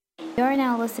You're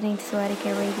now listening to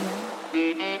Souletiquette Radio.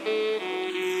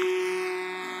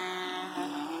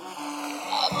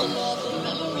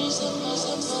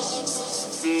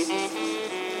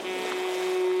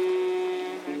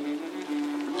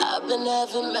 I've been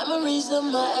having memories of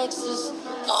my exes.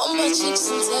 All my chicks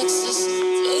in Texas,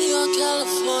 New York,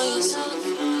 California,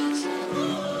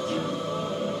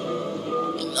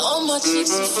 and all my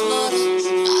chicks in Florida.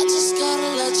 I just gotta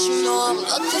let you know I'm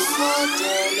looking for a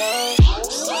girl,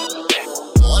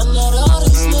 one that all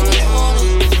these niggas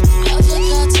wanted. Never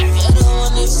got together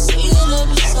when they see it, they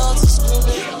be salty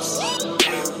screaming.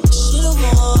 She the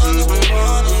one that they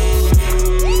wanted.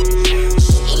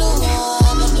 She the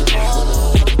one that they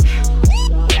wanted.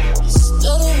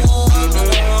 Still the one that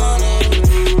I wanted.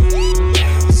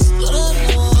 Still the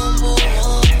number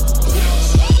one.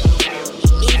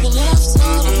 And even after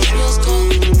all these years go,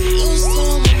 you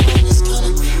still my mind is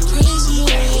kinda crazy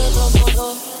when you're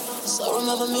gone. So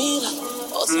remember me like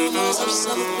all time I was on the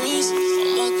summer breeze. All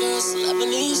my girls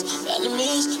Lebanese,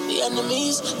 Vietnamese,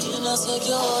 Vietnamese. Can I take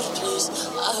your order, please?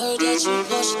 I heard that you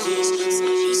Portuguese. So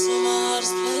you see my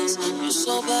hardest place. You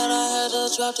so bad I had to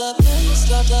drop that bass,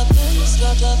 drop that bass,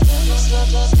 drop that bass, drop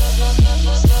that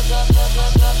bass,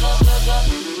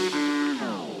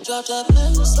 drop that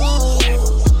bass on you.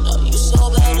 No, you so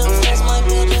bad the friends might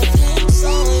put their things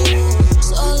on you.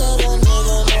 So let a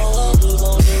nigga know what we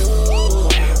gon' do.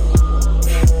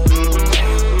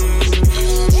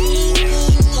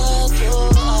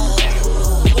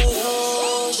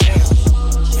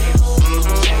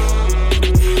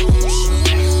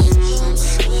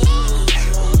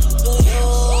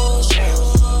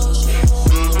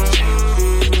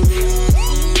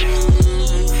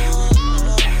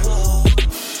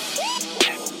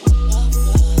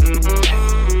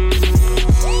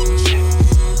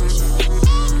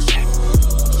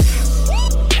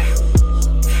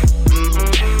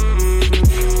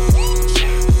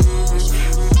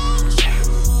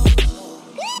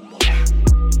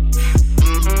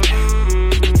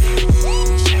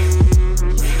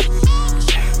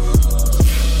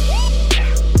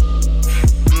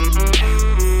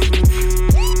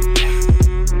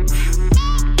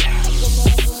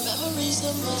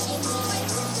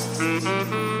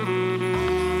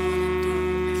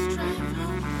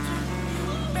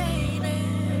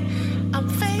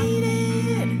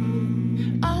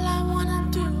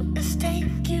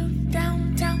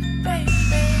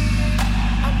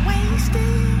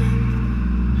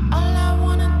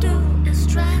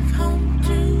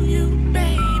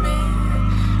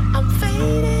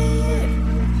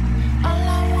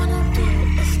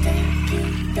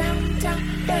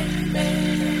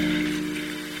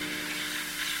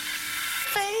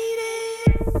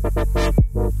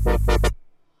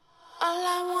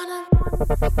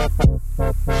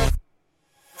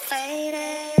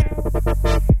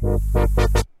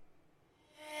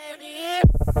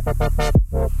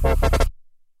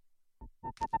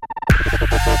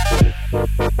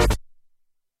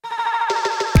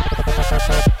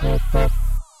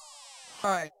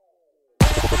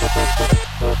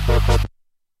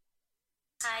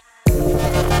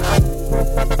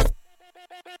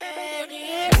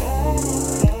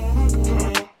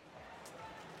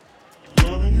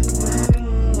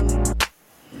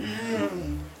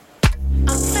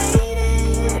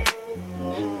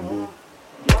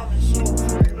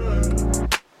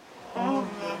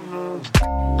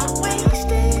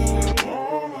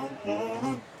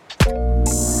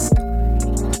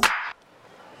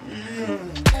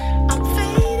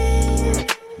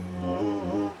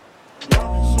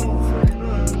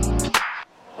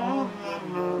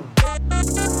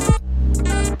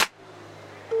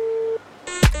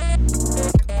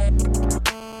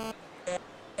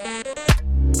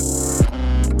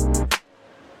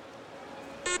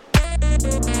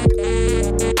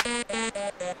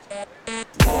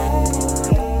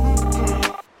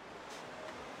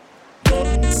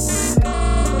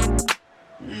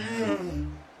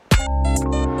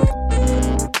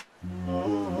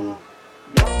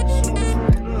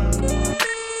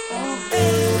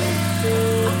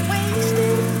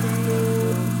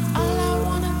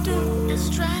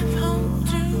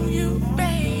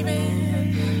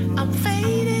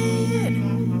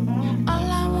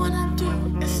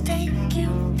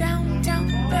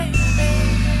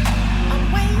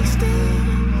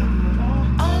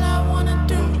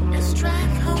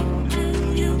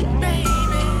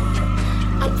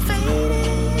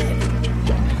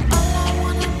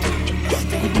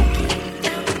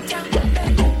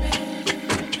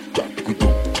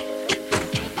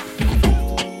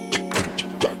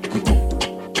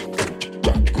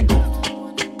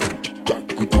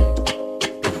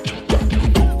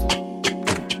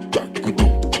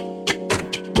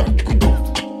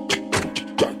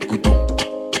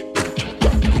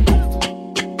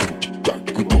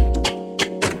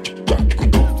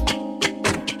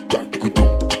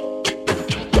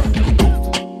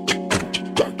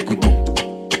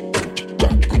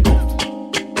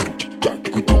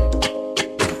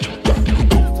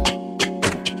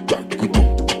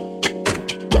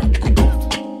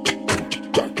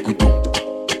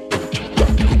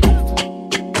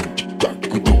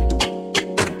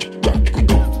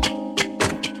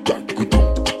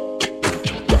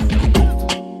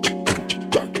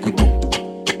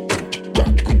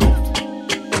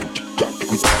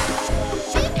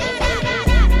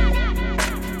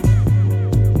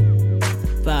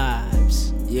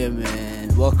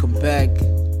 back.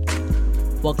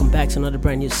 Welcome back to another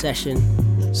brand new session.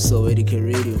 Souletiquette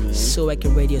Radio, man.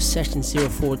 Souletiquette Radio Session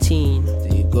 014.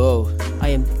 There you go. I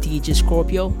am DJ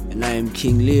Scorpio. And I am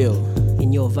King Leo.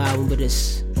 And you're vibing with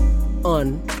us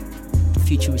on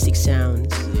futuristic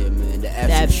sounds. Yeah, man. The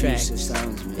abstract future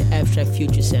sounds, man. The abstract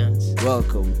future sounds.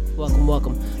 Welcome.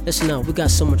 Welcome. Listen up, we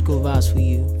got so much good vibes for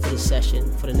you for this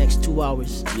session, for the next 2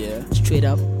 hours. Yeah. Straight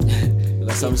up. We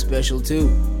got something special too.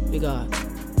 We got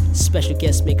special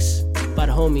guest mix by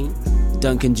the homie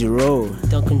DUNCAN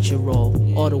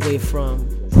GEROW, all the way from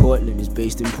Portland. He's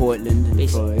based in Portland.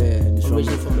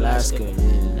 Originally from Alaska.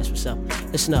 Yeah. That's what's up.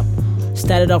 Listen up.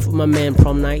 Started off with my man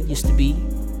Prom Night, used to be.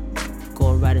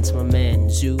 Going right into my man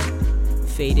Zoo,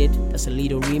 Faded. That's a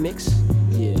Lido remix.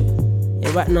 Yeah.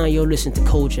 And right now you're listening to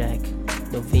Kojak,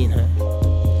 Novena.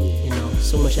 Yeah. You know,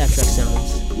 so much abstract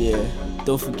sounds. Yeah.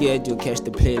 Don't forget, you'll catch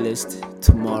the playlist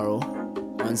tomorrow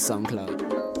on SoundCloud.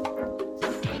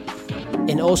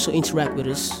 And also interact with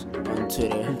us on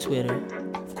Twitter,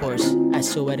 of course, at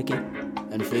Souletiquette.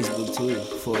 And Facebook too,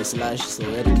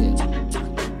 /Souletiquette.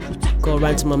 Go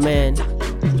right to my man,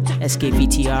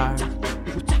 SKVTR.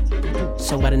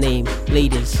 Song by the name,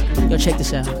 Ladies. Yo, check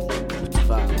this out.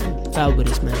 Vibe with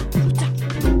us, man.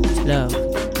 Love.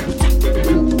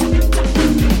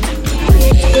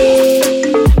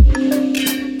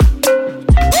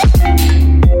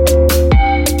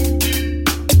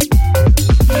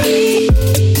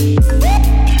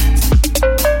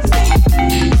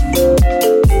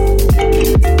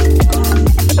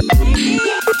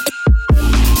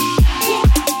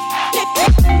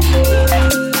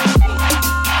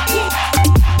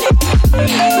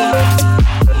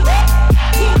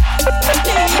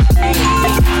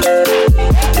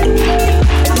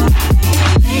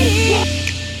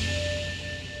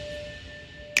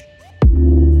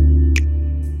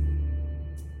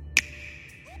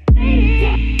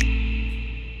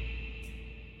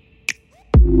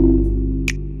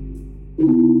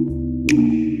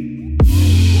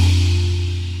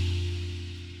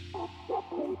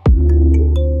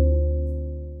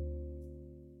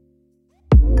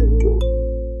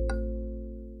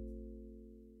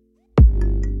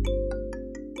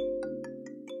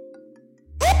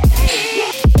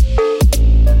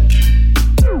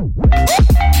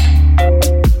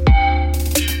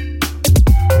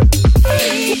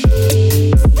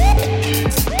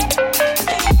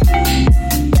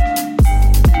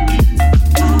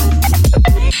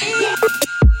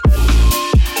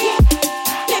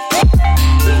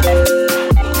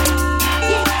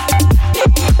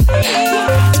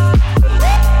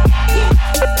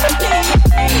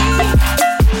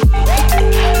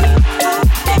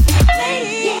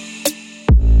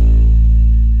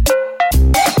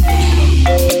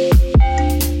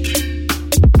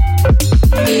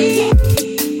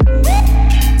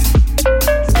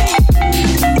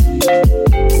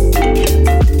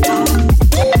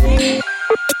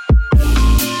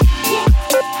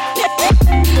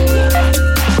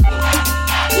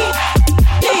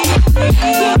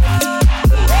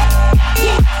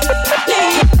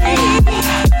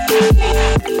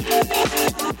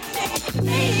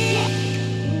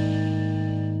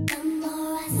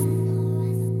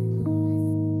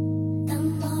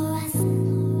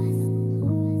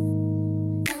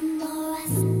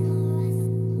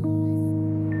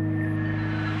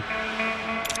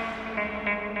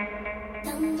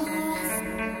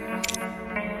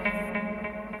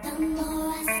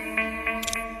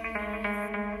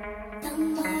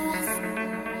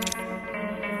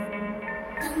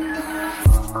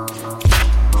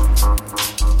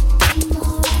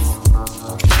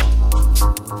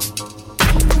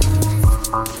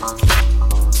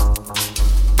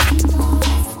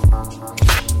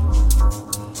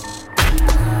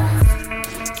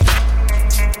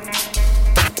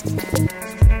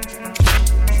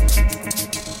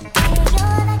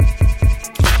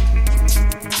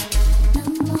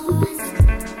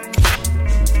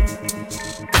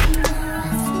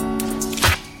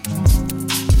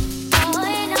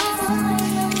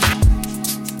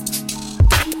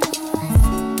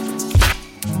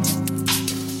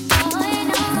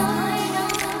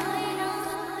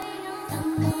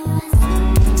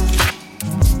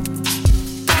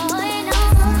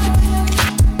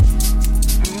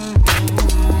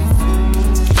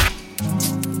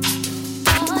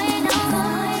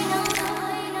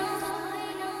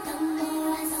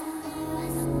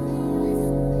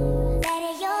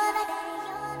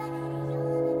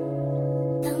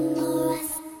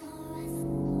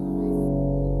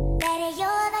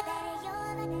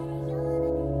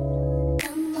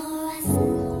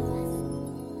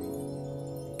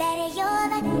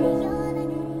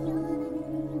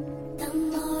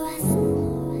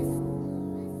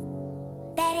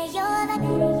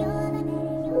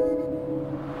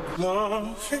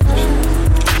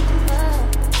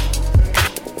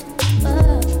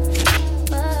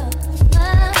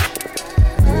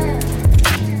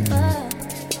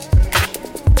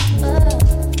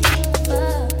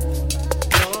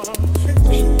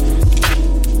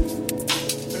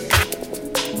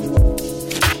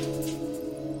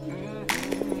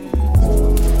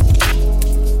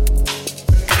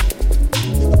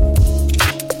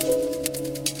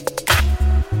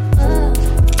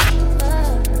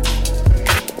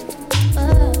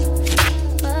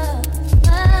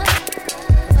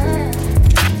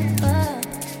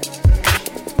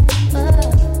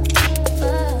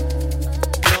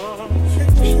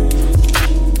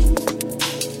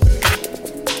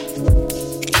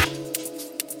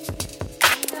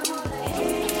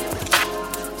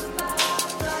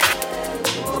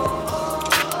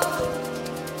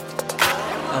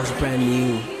 brand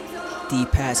new.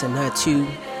 D-Pass and her too.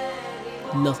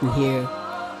 Nothing Here.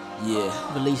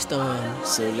 Yeah. Released on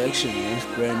Selection, man. It's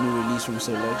brand new release from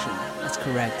Selection. That's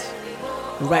correct.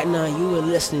 And right now you were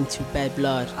listening to Bad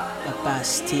Blood by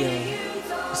Bastille.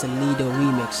 It's a Lido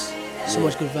remix. So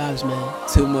much good vibes, man.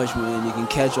 Too much, man. You can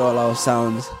catch all our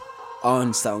sounds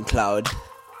on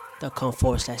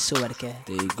SoundCloud.com/Souletiquette.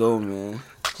 There you go, man.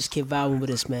 Just keep vibing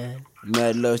with us, man.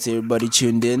 Mad love to everybody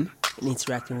tuned in and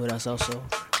interacting with us also.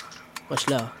 Much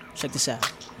love. Check this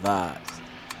out. Vibes.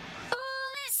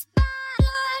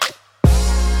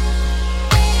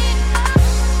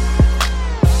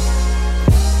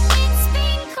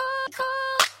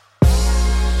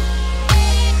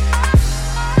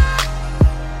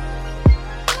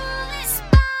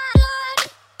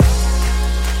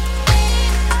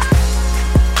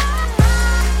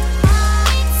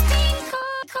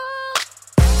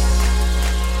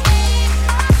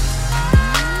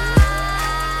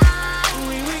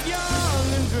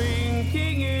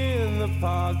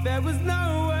 There was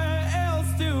nowhere else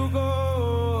to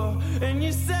go, and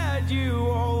you said you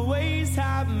always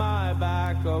had my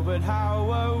back. Oh, but how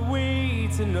are we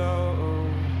to know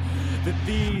that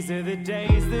these are the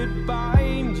days that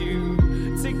bind you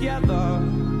together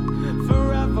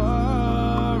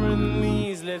forever, and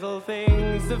these little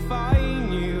things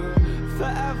define you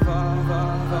forever.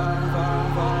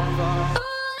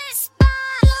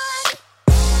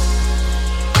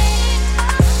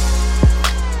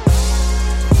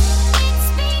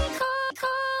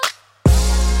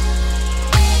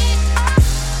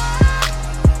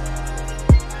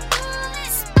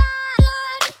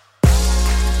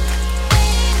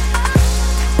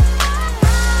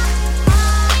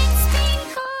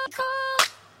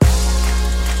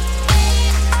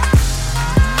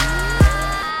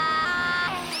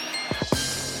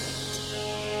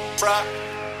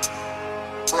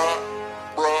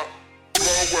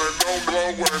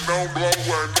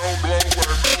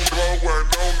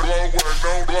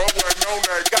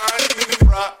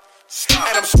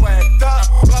 And I'm sweated up,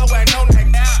 blowing on that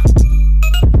now.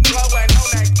 Blowing on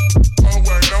that,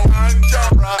 blowing on ganja,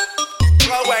 bruh.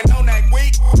 Blowing on that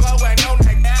weed, blowing on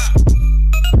that now.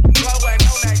 Blowing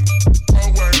on that,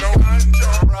 blowing on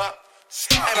ganja, bruh.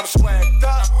 And I'm sweated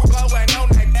up, blowing on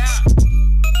that now.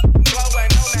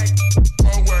 Blowing on that,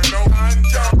 blowing on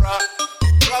ganja, bruh.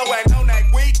 Blowing on that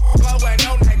weed, blowing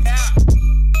on that now.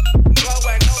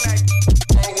 Blowing on that,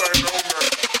 blowing on that.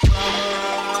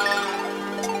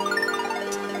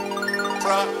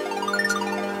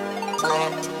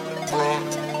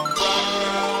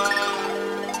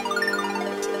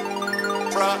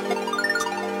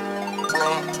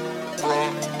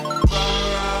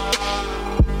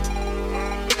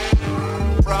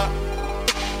 Bruh,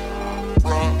 bruh,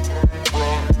 bruh,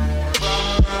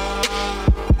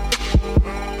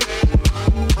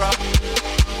 bruh, bruh, bruh,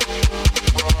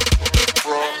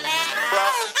 bruh,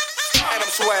 bruh, and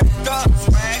I'm sweating up,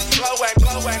 blowing,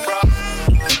 blowing, bruh.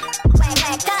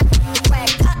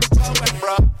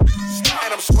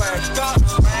 And I'm sweating up,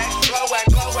 blowing,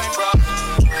 blowing, bruh.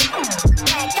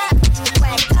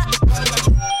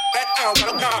 That I don't got a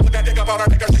car, but that nigga bought a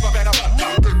nigga, she gon' better fuck.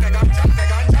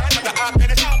 Nigga, I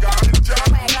finish, gone.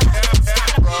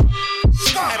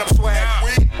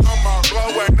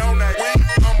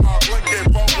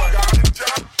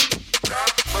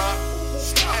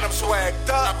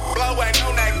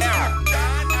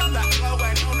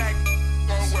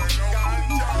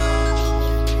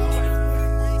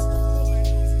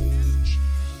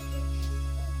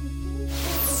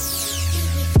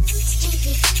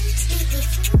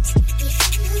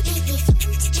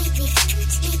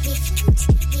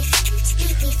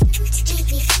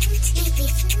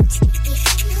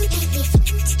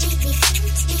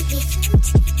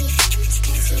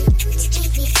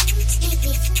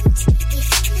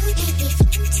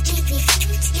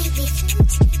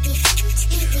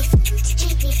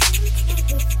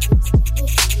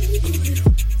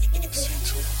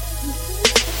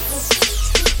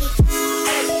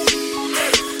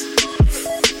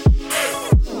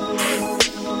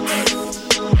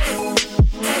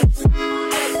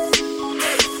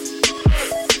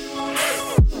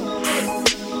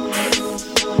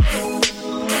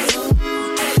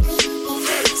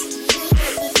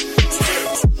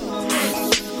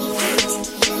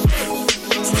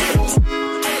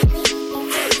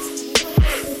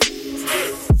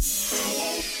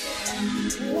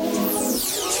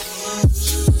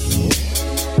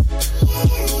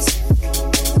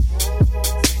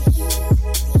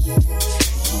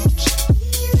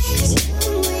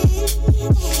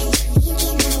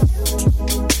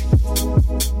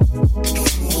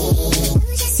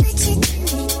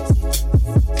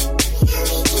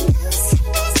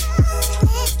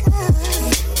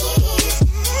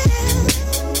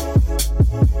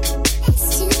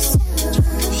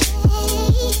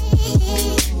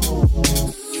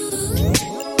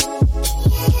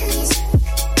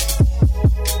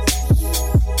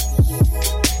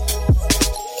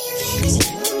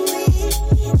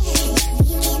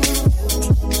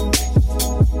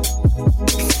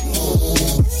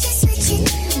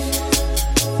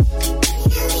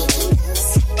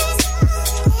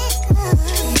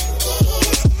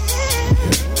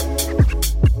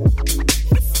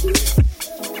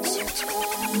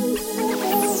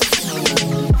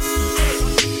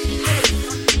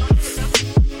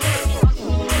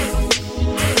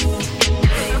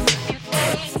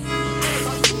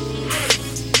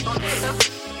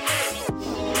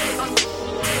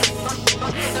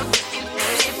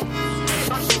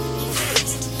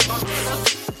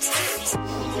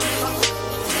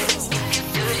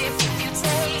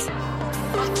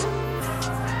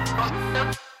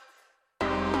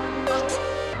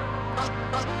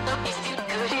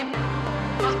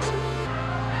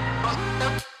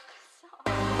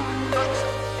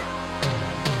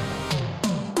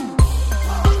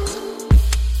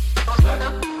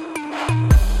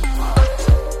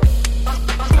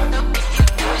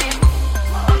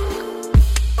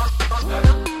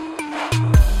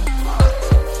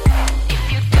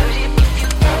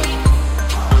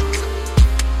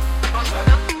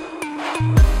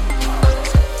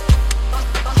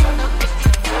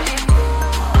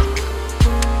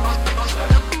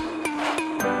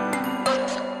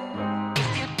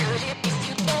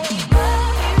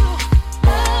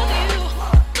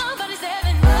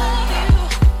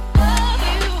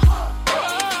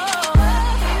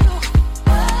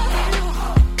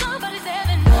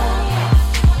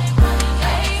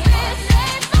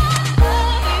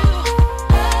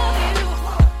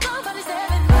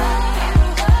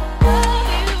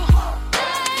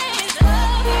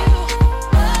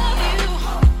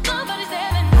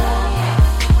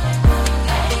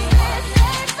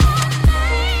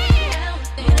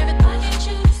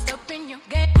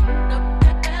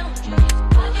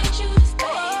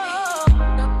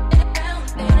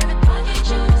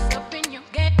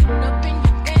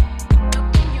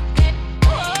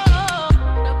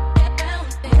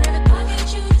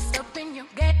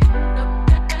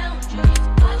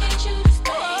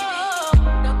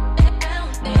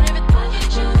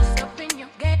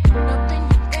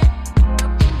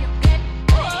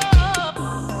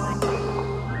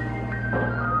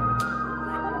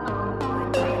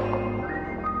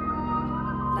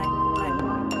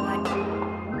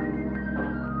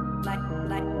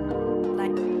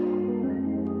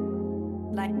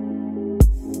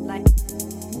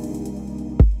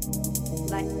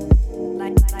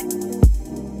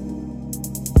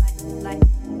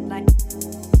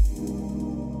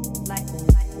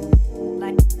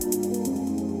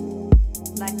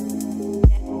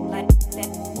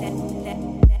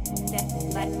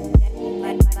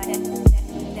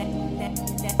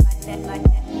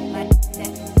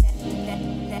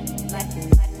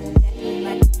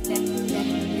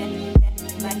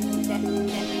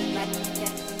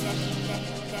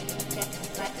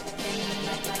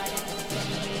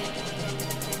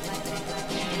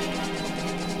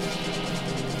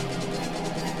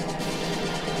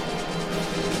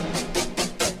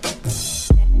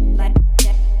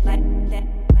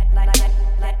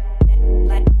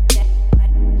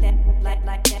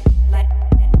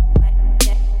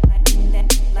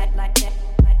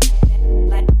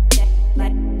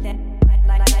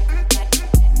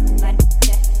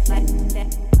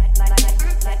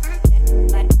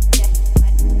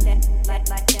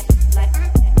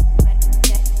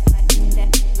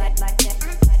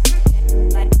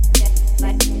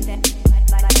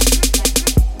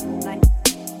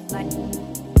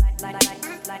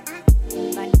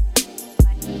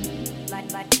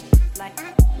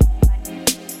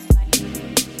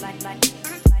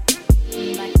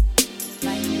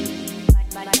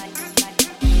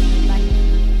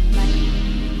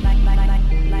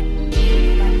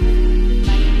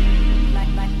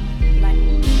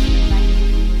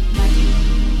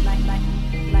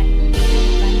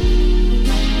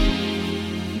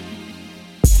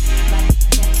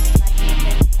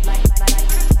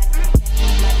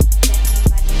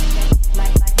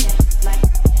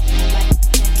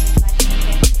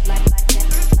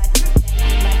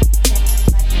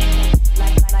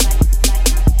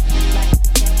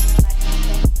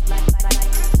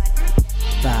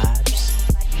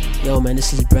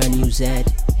 This is brand new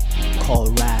Zed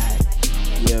called Ride.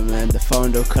 Yeah, man, the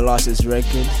founder of Colossus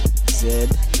Record, Zed.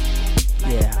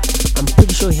 Yeah, I'm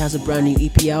pretty sure he has a brand new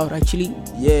EP out actually.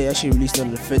 Yeah, he actually released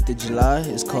on the 5th of July.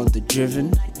 It's called The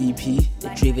Driven EP. The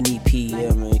Driven EP.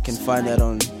 Yeah, man, you can find that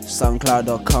on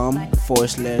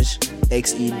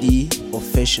soundcloud.com/XED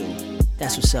official.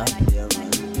 That's what's up. Yeah,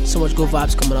 man. So much good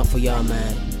vibes coming up for y'all,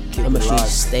 man. I'm sure you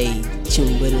stay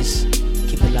tuned with us.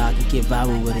 Keep it locked and keep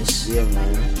vibing with us. Yeah,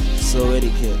 man.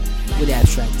 Souletiquette with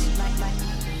Abstract.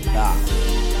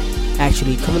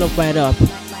 Actually, coming up right up,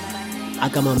 I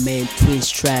got my man Twins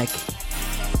track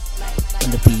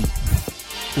on the beat.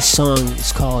 This song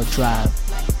is called Drive.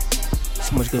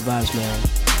 So much good vibes, man.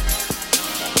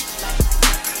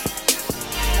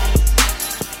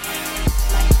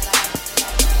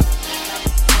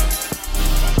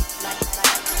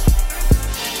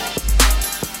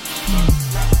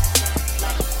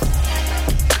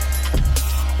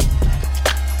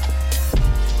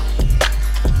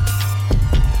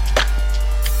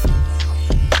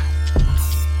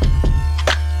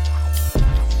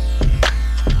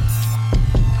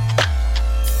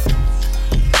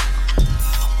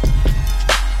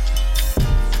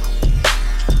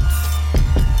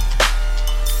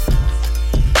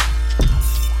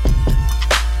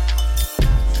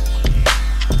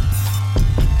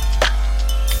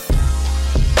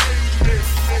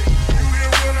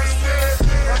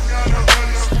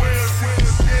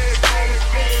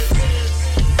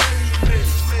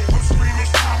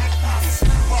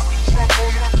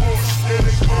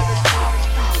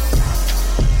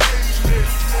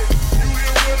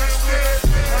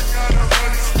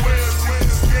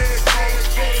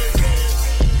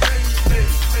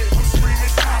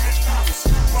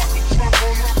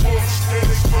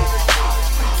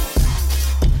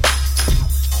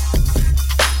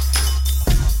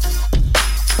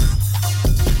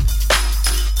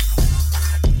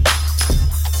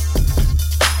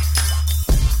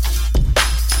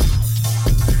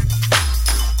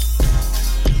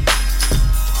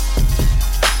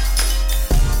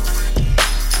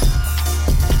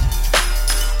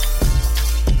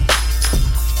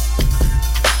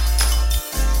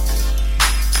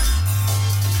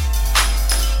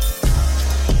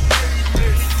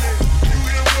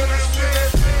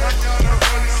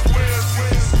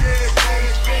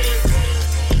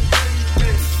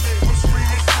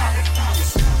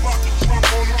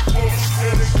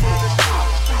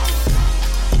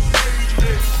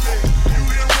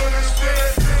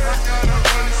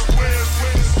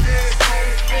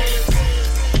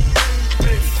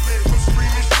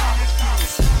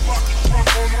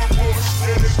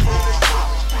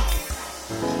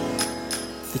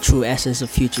 True essence of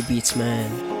future beats, man.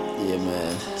 Yeah,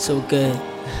 man. So good.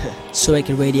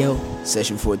 Souletiquette Radio.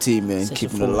 Session 14, man. Session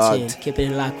Keeping 14. it locked.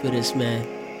 Keeping it locked with us, man.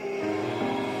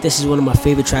 This is one of my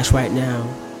favorite tracks right now.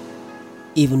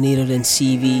 Even Neater Than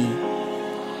CV.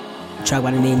 A track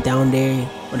by the name Down There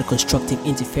on the Constructive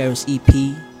Interference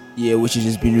EP. Yeah, which has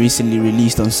just been recently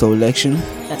released on Soulelection.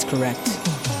 That's correct.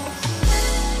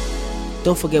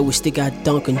 Don't forget we still got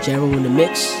DUNCAN GEROW in the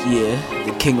mix. Yeah,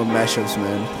 the king of mashups,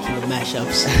 man. King of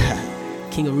mashups.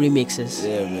 King of remixes.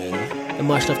 Yeah, man. And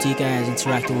much love to you guys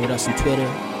interacting with us on Twitter.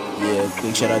 Yeah,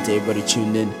 big shout out to everybody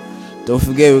tuned in. Don't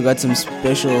forget we got some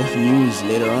special news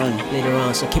later on.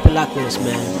 So keep it locked with us,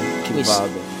 man. Keep it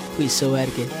vibing. Please,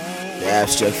 Souletiquette. The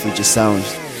Abstract Future Sounds.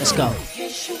 Let's go.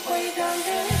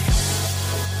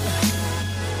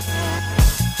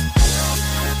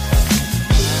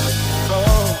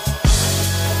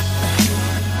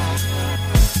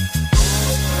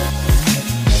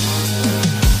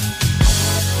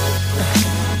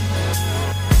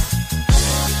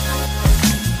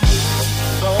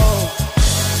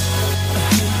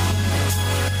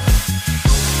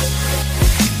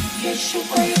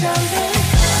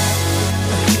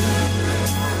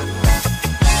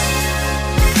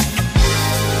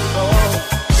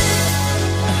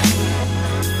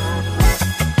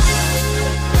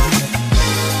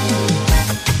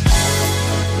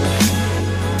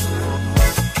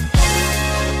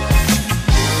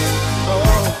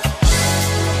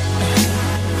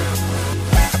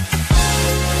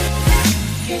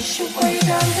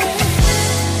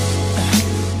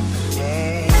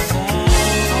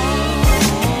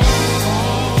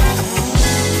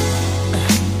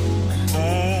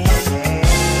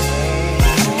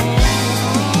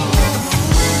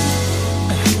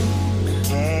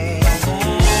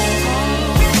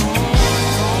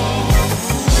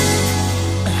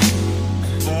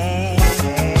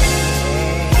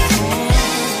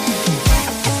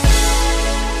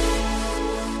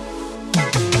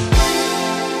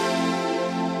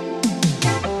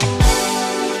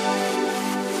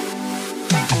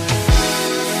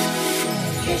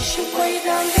 Kiss you way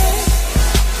down there.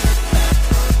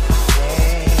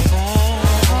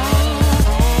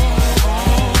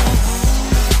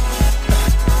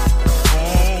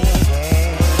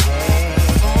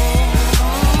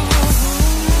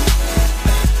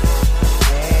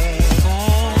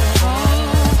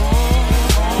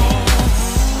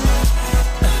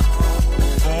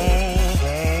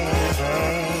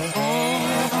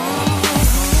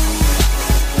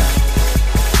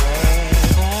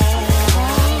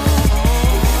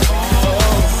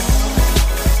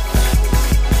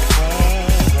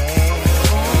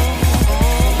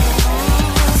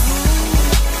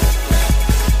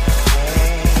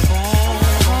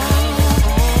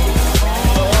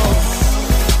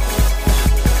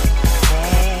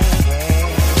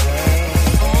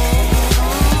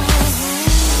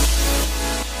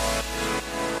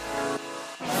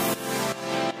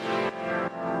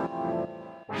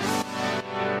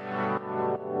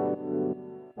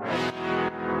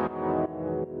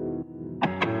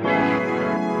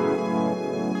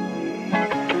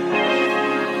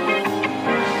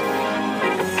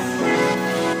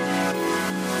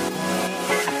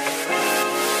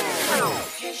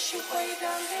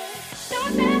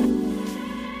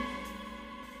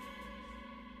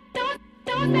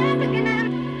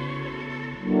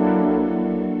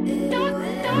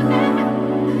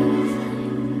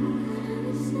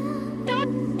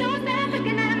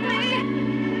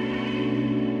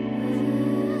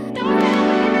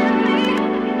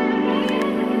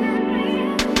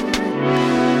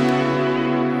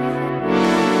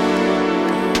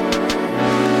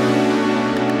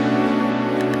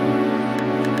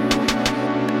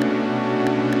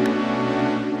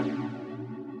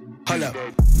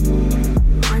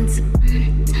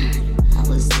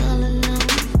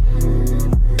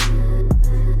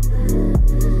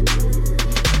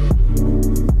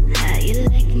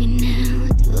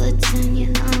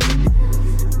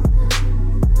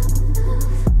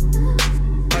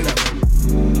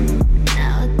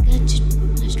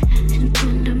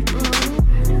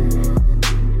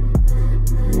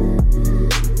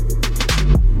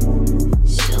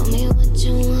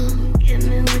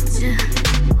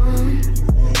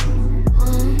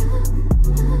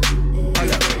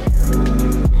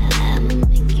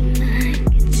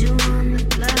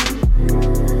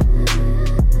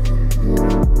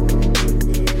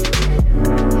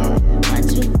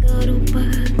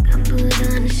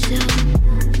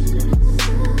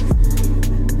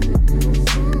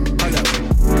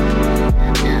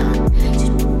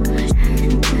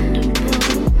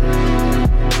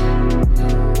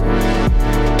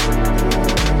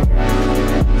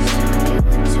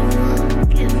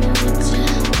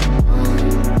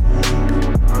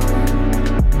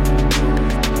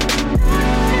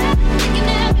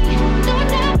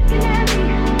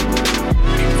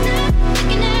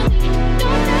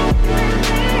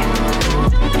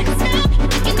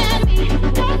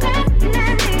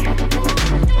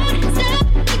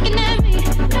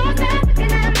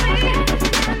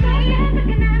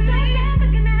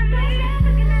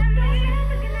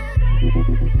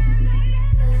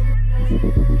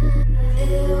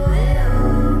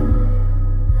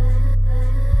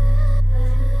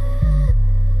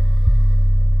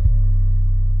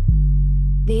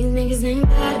 These niggas ain't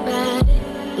bad about it.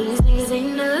 These niggas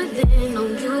ain't nothing on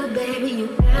you, baby. You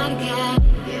gotta get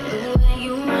it. The way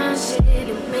you run shit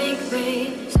and make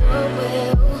rain so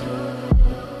well.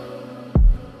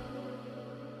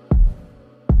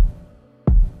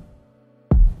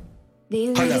 These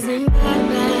niggas ain't bad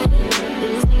about it.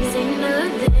 These niggas ain't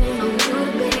nothing on you,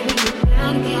 baby. You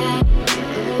gotta get it.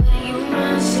 The way you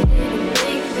run shit and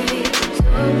make rain so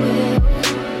well.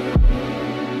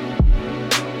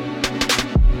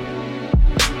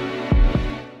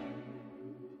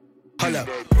 Hold up.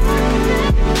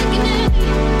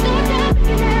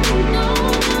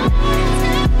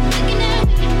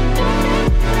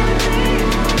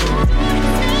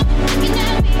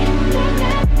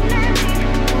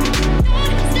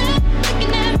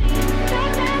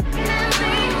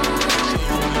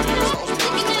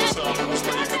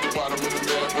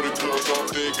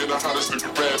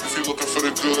 If you looking for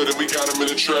the good, and we got him in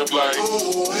the trap like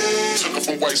took him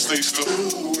from white snakes to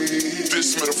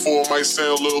this metaphor might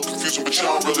sound a little confusing, but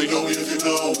y'all really know me if you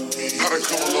know me. I done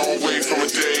come a long way from a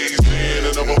days in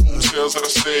and other hotels that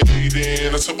I stayed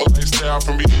in. I took my lifestyle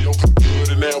from mediocre to good,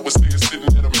 and now we're still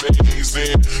sitting at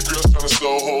amazing. Girls trying to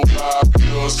slow whole live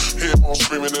pills. Hear them all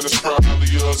screaming, and it's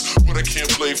probably us. But I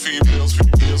can't play females.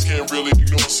 Females can't really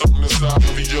ignore something that's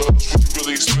obvious. What you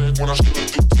really expect when I shut it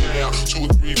through town? 2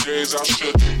 or 3 days, I'll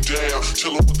shut you down.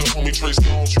 Chillin' with the homie Trey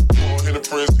Stones, you call him the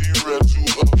Prince, he rap 2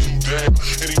 up, 2 down.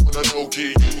 Anyone I know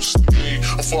get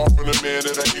far from the man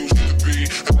that I used to be.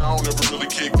 And I don't ever really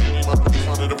kick game. I'm really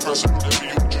under the pressure whenever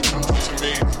you introduce to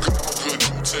me. Cause I'm a good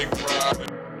dude, take pride.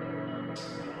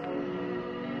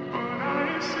 But I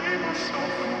ain't seen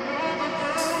myself another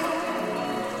girl.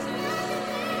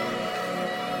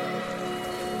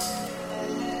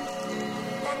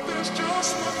 But there's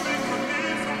just one thing I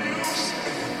need from you. Say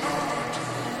I do.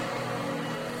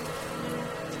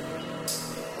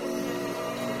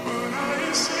 But I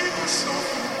ain't seen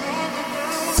myself another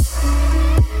girl.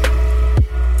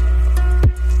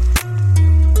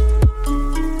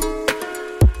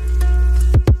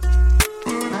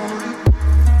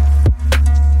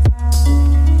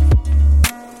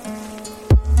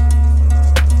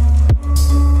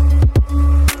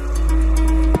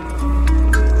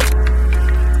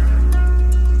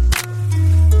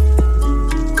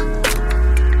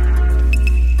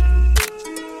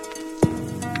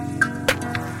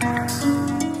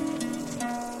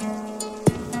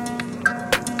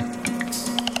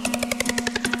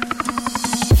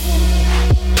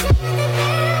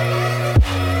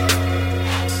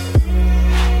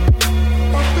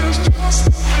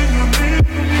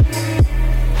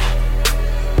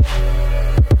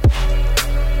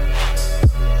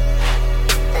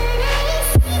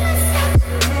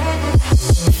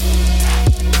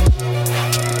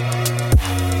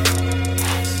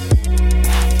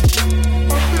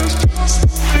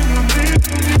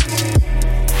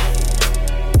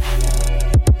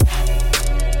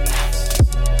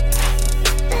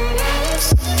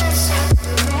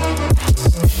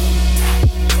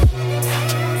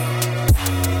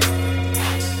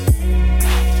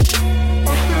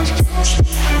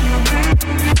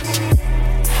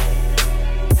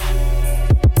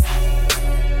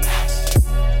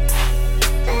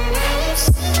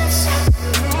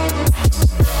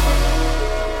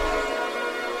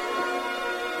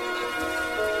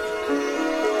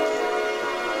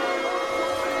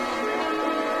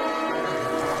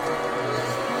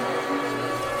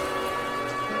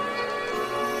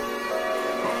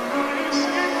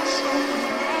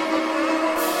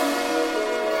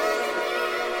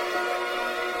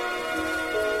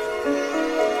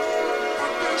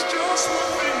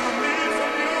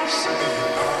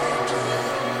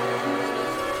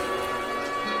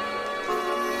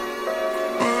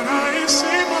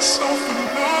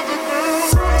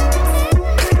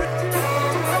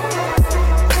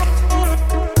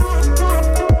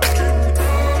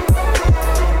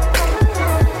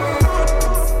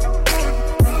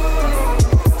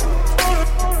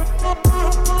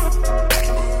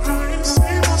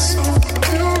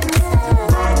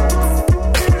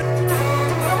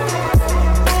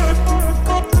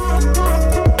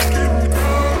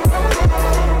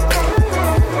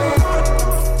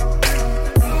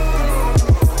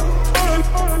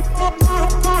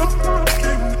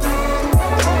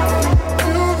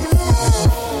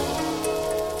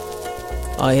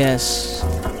 Oh yes,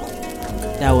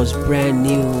 that was brand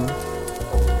new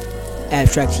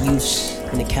Abstract Use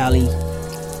in the Cali.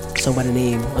 Somebody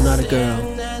named Another Girl.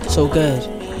 So good.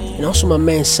 And also my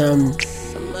man Sam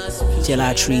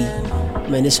Gelatry.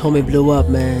 Man, this homie blew up,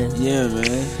 man. Yeah,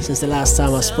 man. Since the last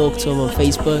time I spoke to him on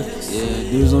Facebook. Yeah,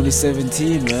 he was only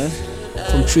 17, man.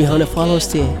 From 300 followers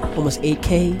to almost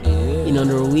 8K in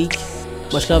under a week.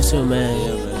 Much love to him, man.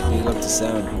 Yeah, man. Big up to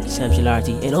Sam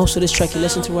Gelatry. And also this track you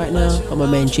listen to right now by my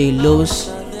man Jay Lewis.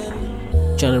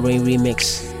 John Rain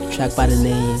remix. Track by the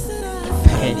name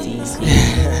Panties.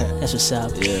 That's what's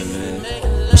up. Yeah, man.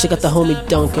 We still got the homie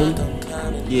Duncan.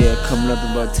 Yeah, coming up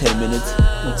in about 10 minutes.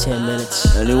 In 10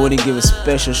 minutes. And they want to give a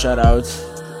special shout out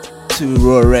to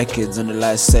Raw Records on the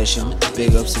last session.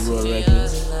 Big ups to Raw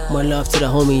Records. My love to the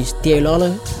homies Dear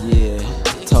Lawler. Yeah,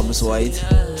 Thomas White.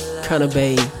 Connor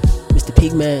Bay. Mr.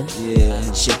 Pigman. Yeah,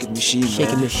 and Shaking Machine.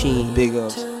 Shaking Machine. Big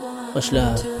ups. Much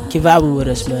love. Keep vibing with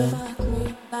us, man.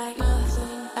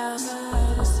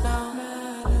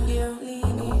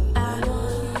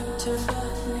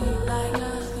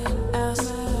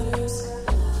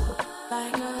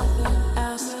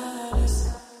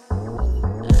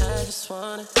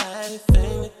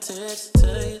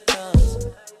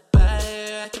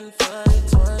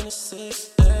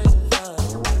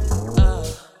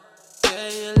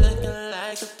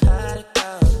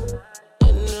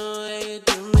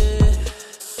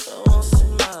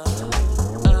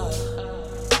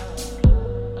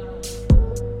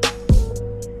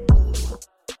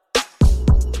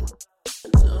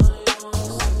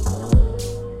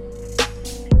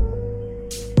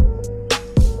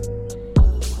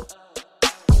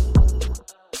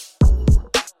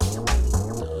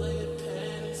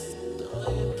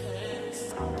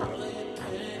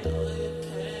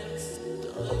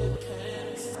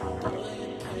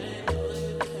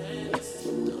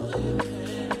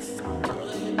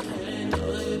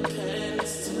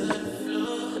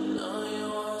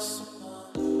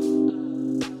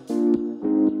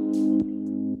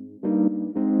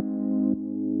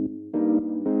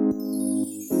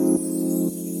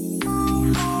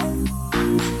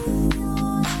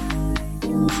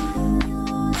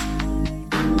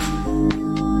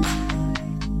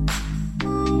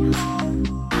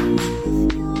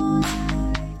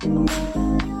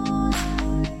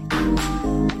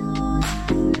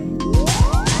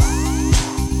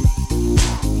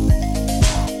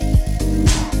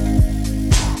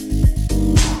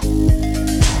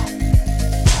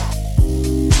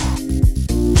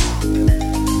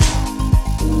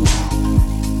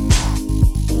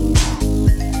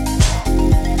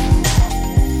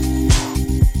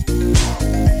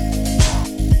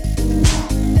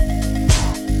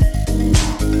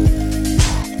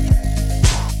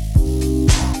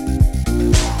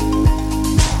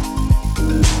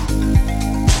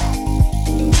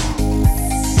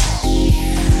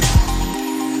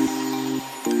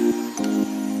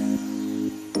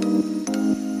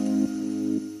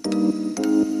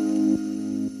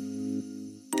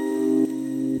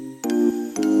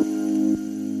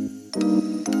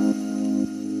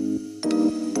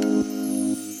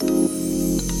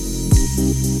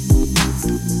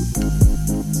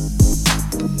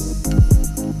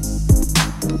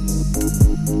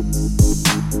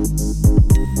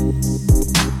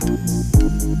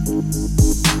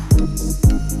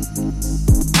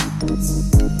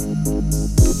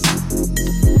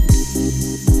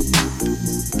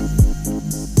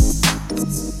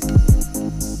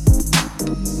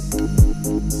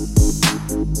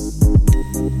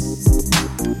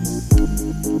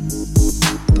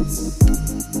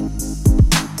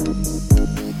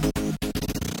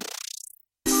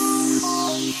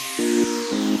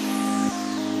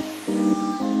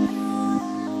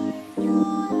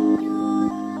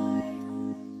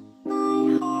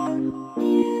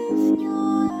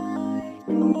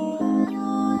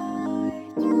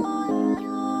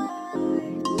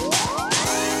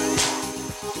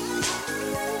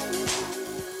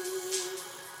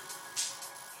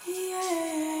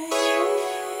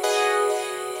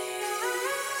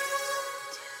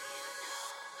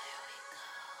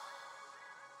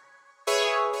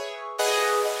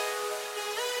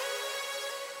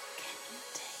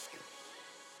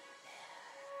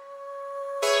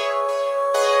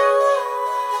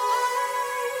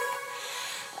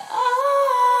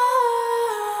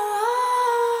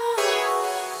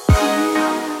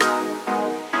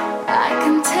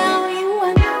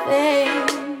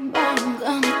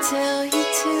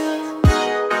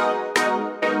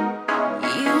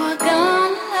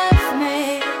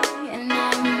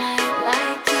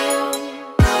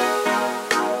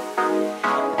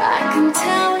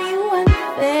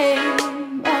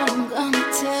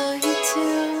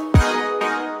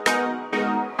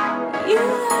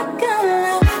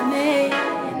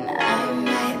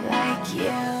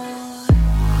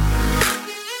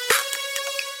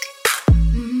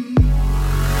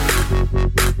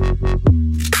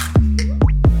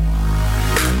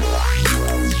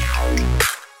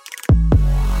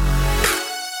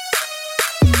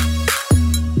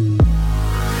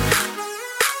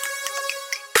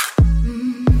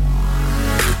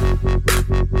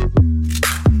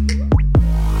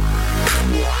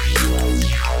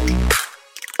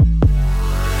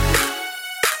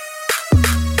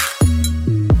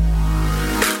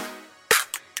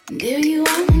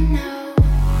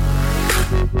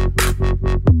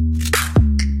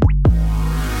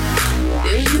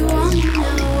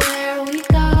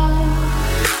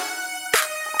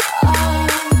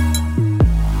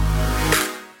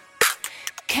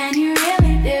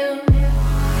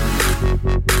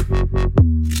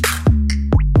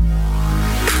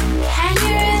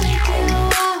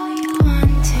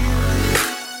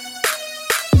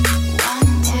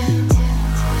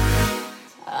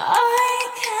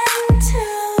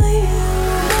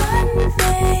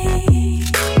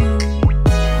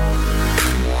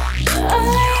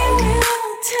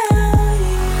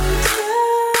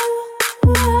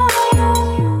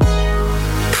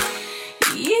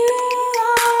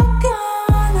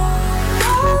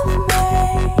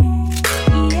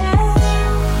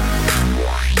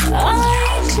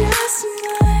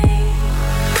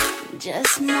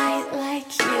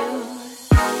 like you.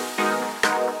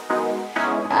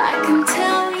 I can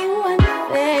tell you one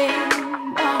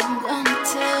thing, but I'm gonna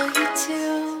tell you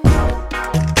two.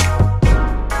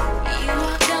 You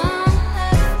are gonna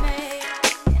love me,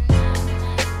 and I'm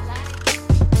not like you.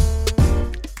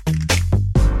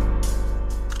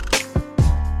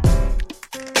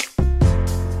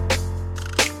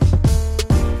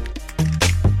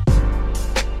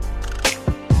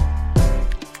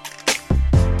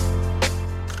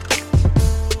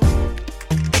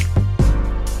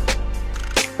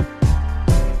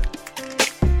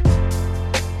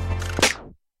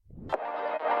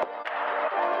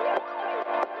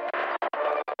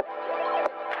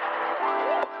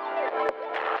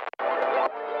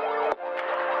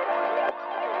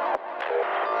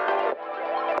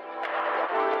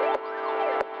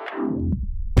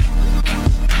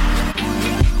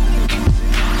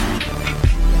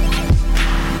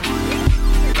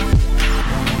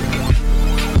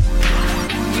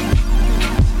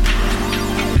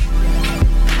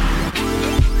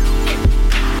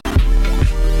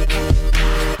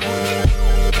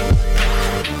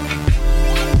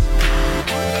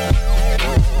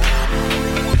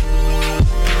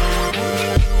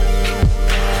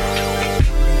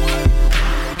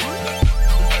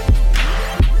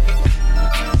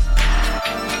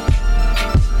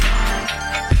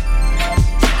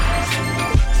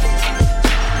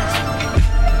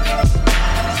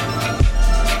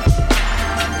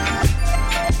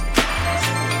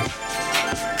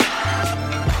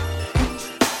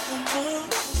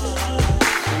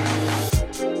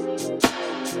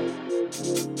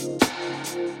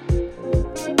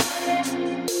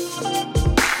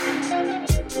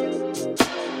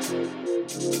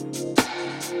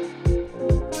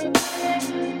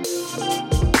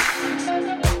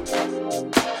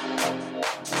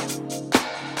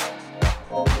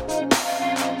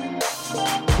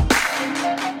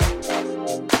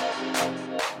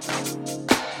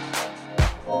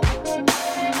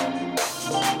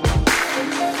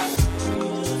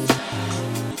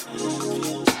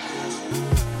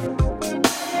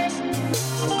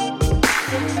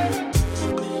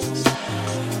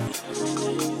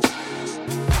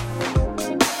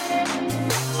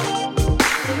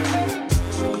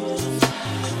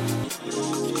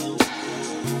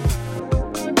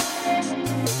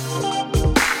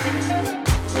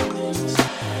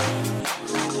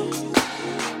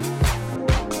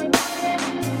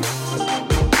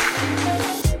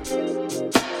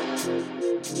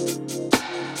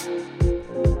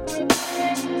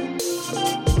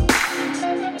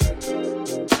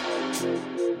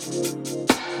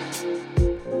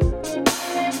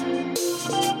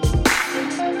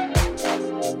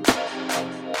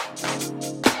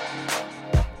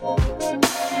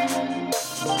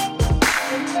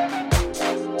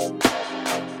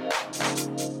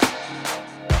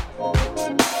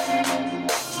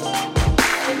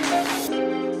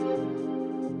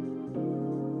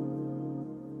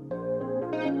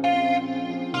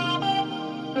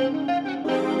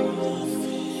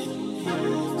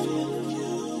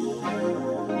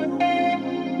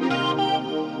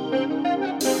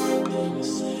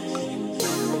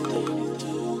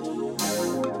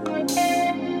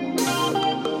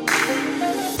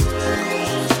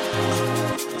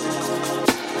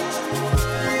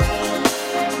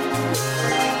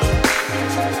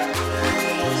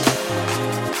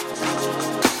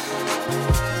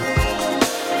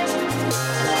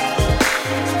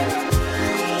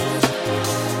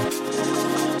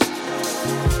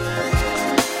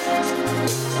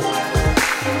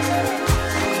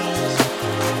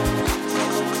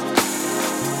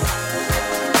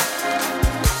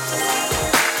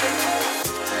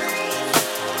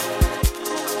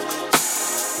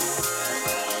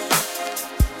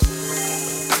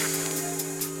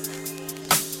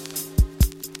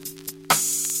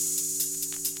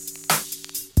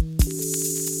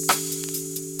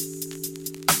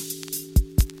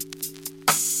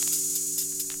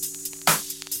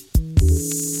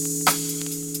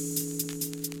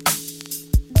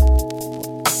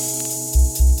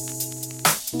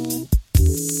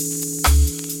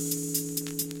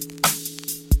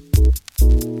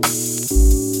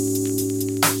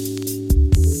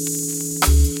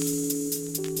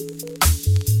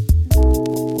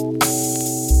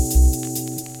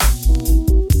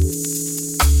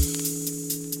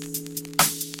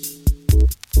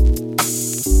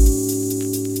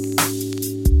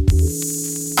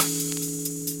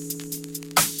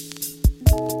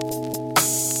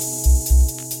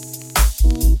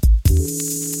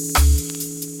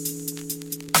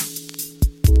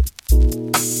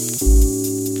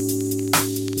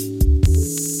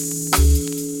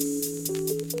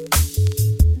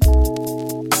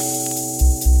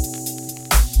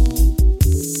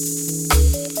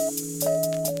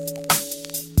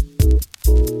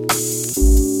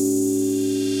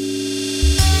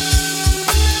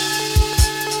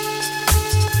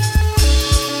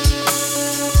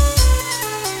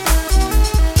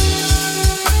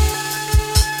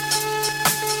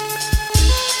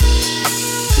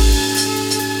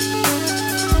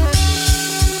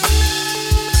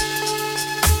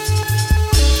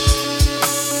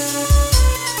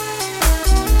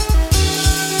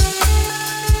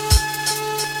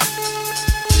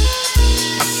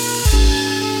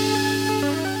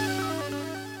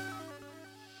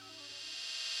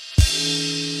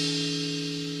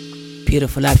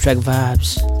 Beautiful abstract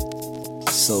vibes.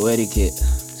 Souletiquette.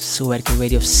 Souletiquette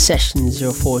Radio Session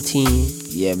 014.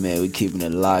 Yeah, man, we keeping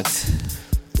it locked.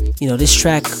 You know, this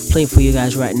track playing for you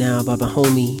guys right now by my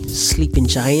homie Sleeping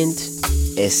Giant.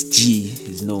 SG,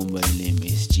 his known by the name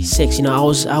SG. 6. You know, I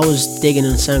was digging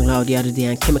on SoundCloud the other day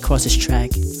and came across this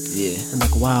track. Yeah. I'm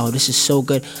like, wow, this is so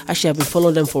good. Actually, I've been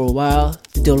following them for a while.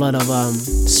 They do a lot of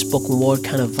spoken word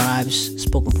kind of vibes,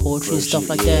 spoken poetry and stuff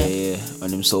like that. Yeah,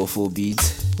 on them soulful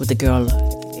beats. With the girl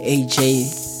AJ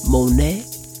Monet.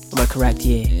 Am I correct?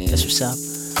 Yeah, that's what's up.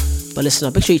 But listen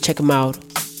up, make sure you check them out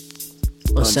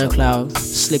on SoundCloud,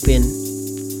 Slippin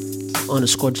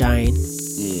 _Giant.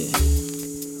 Yeah.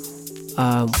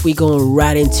 We going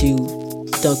right into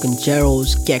Duncan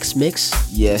GEROW's Gex Mix.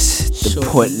 Yes, the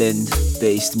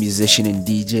Portland-based musician and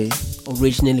DJ.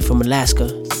 Originally from Alaska.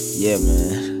 Yeah,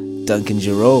 man. Duncan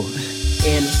GEROW.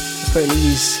 And apparently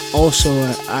he's also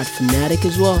an art fanatic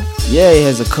as well. Yeah, he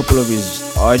has a couple of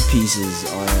his art pieces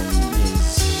on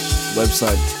his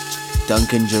website,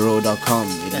 DuncanGerow.com.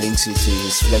 It links you to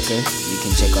his Flickr. You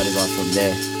can check out his art from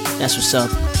there. That's what's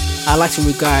up. I like to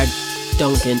regard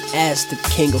Duncan as the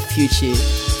king of future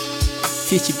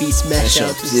beats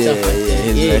mashups and stuff like that.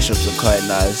 His mashups are quite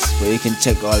nice. But you can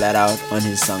check all that out on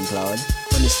his SoundCloud.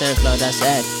 On his SoundCloud, that's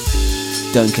at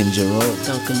Duncan GEROW.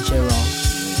 Duncan GEROW.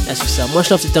 That's what's up.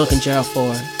 Much love to Duncan GEROW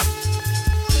for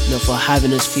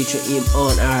having us feature him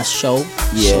on our show.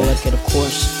 Yeah. Souletiquette, of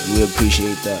course. We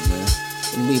appreciate that, man.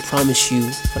 And we promise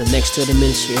you for the next 30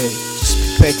 minutes here, just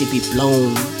prepare to be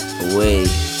blown away.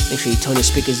 Make sure you turn your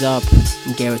speakers up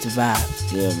and get ready to vibe.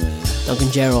 Yeah, man. Duncan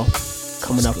GEROW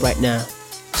coming up right now.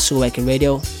 Souletiquette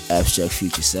Radio. Abstract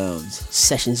Future Sounds.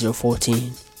 Session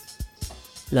 014.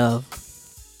 Love.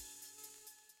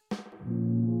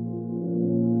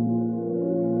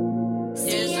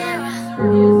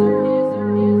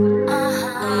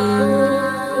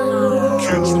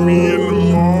 Catch me in the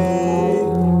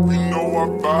mall. You know I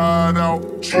vibe out.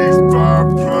 G5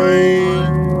 plane.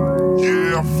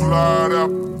 Yeah, I fly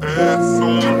out. Ass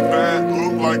on the back.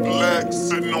 Look like Lex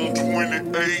sitting on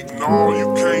 28. No, you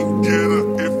can't get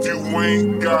her if you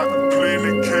ain't got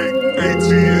plenty cake.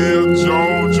 ATL,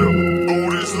 Georgia.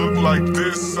 Booties look like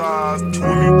this size.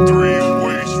 23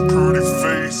 waist, pretty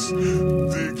face.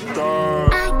 Big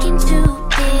thighs. I can do it.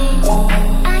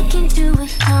 I can do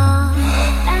it all.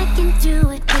 I can do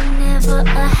it whenever or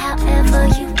however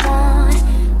you want.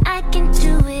 I can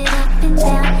do it up and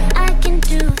down. I can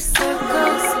do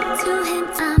circles. To him,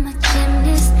 I'm a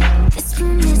gymnast. This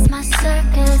room is my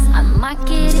circus. I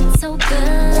market it so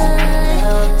good.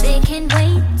 They can't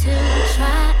wait to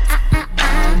try.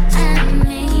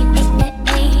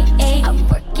 I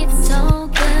work it so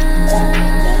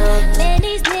good. Man,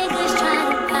 these niggas try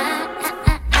to buy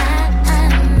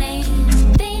me.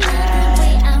 They love the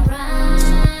way I ride it.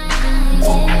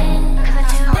 They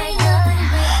love the way I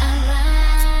ride it.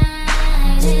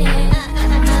 They love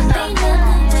the way I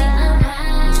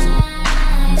ride it.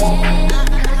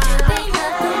 They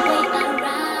love the way I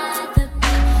ride the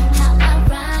beat. How I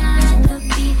ride the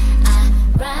beat. I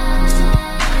ride it.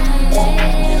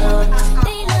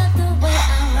 They love the way I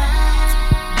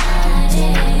ride it.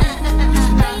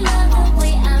 They love the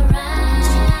way I ride it.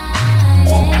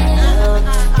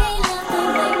 They love the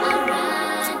way I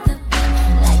ride the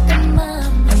beat like a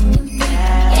motherfucking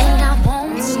beat. And I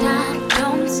won't stop,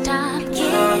 don't stop,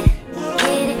 get it.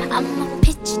 I'ma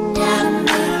pitch it down,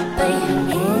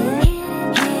 baby.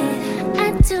 I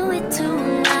do it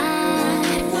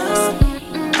tonight.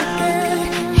 Good,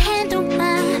 handle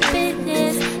my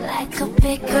business like a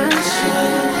big girl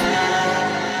should.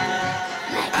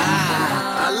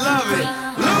 I love it.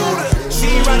 Luda. She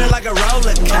riding like a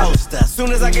roller coaster.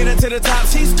 Soon as I get her to the top,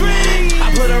 she screams.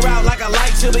 I put her out like a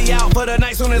light. She'll be out for the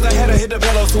night. Soon as I had her hit the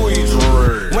pillow squeeze.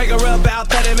 Wake her up about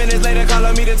 30 minutes later,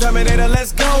 calling me the Terminator.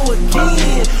 Let's go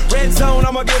again. Red zone,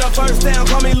 I'ma get her first down.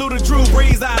 Call me Luda Drew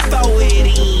Brees, I throw it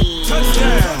in.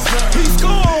 Touchdown, he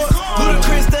scored.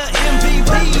 Ludacris the MVP.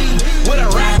 With a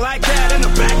rack like that and a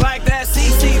back like that,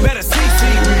 CC better CC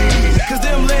me. Cause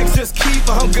them legs just keep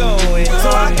on going. So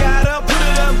I got up, put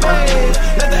it up, babe.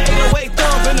 Let the 808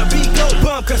 thump and the beat go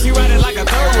bump. Cause she riding like a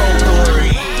thoroughbred.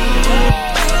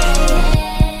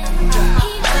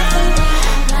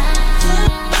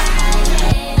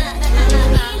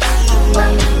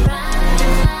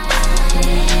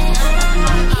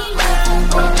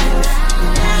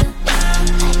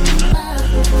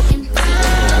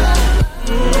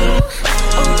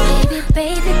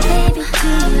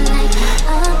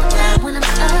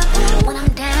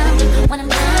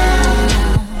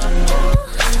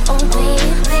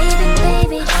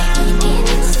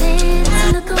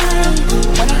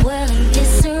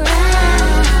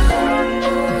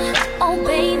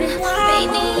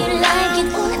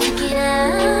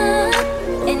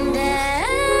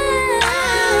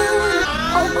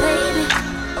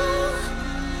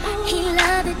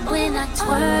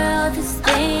 this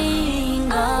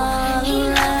thing all he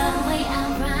around. Love the way I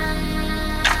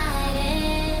ride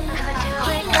it.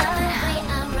 He love the way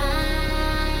I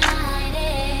ride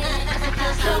it.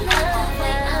 He love the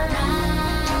way I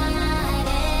ride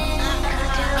it.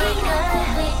 He love the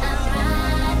way I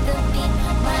ride the beat,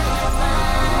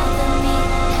 ride the beat,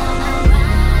 how I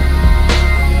ride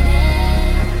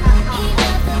it. He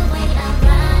love the way I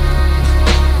ride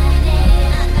it.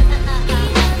 He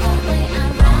love the way I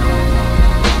ride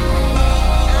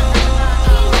it.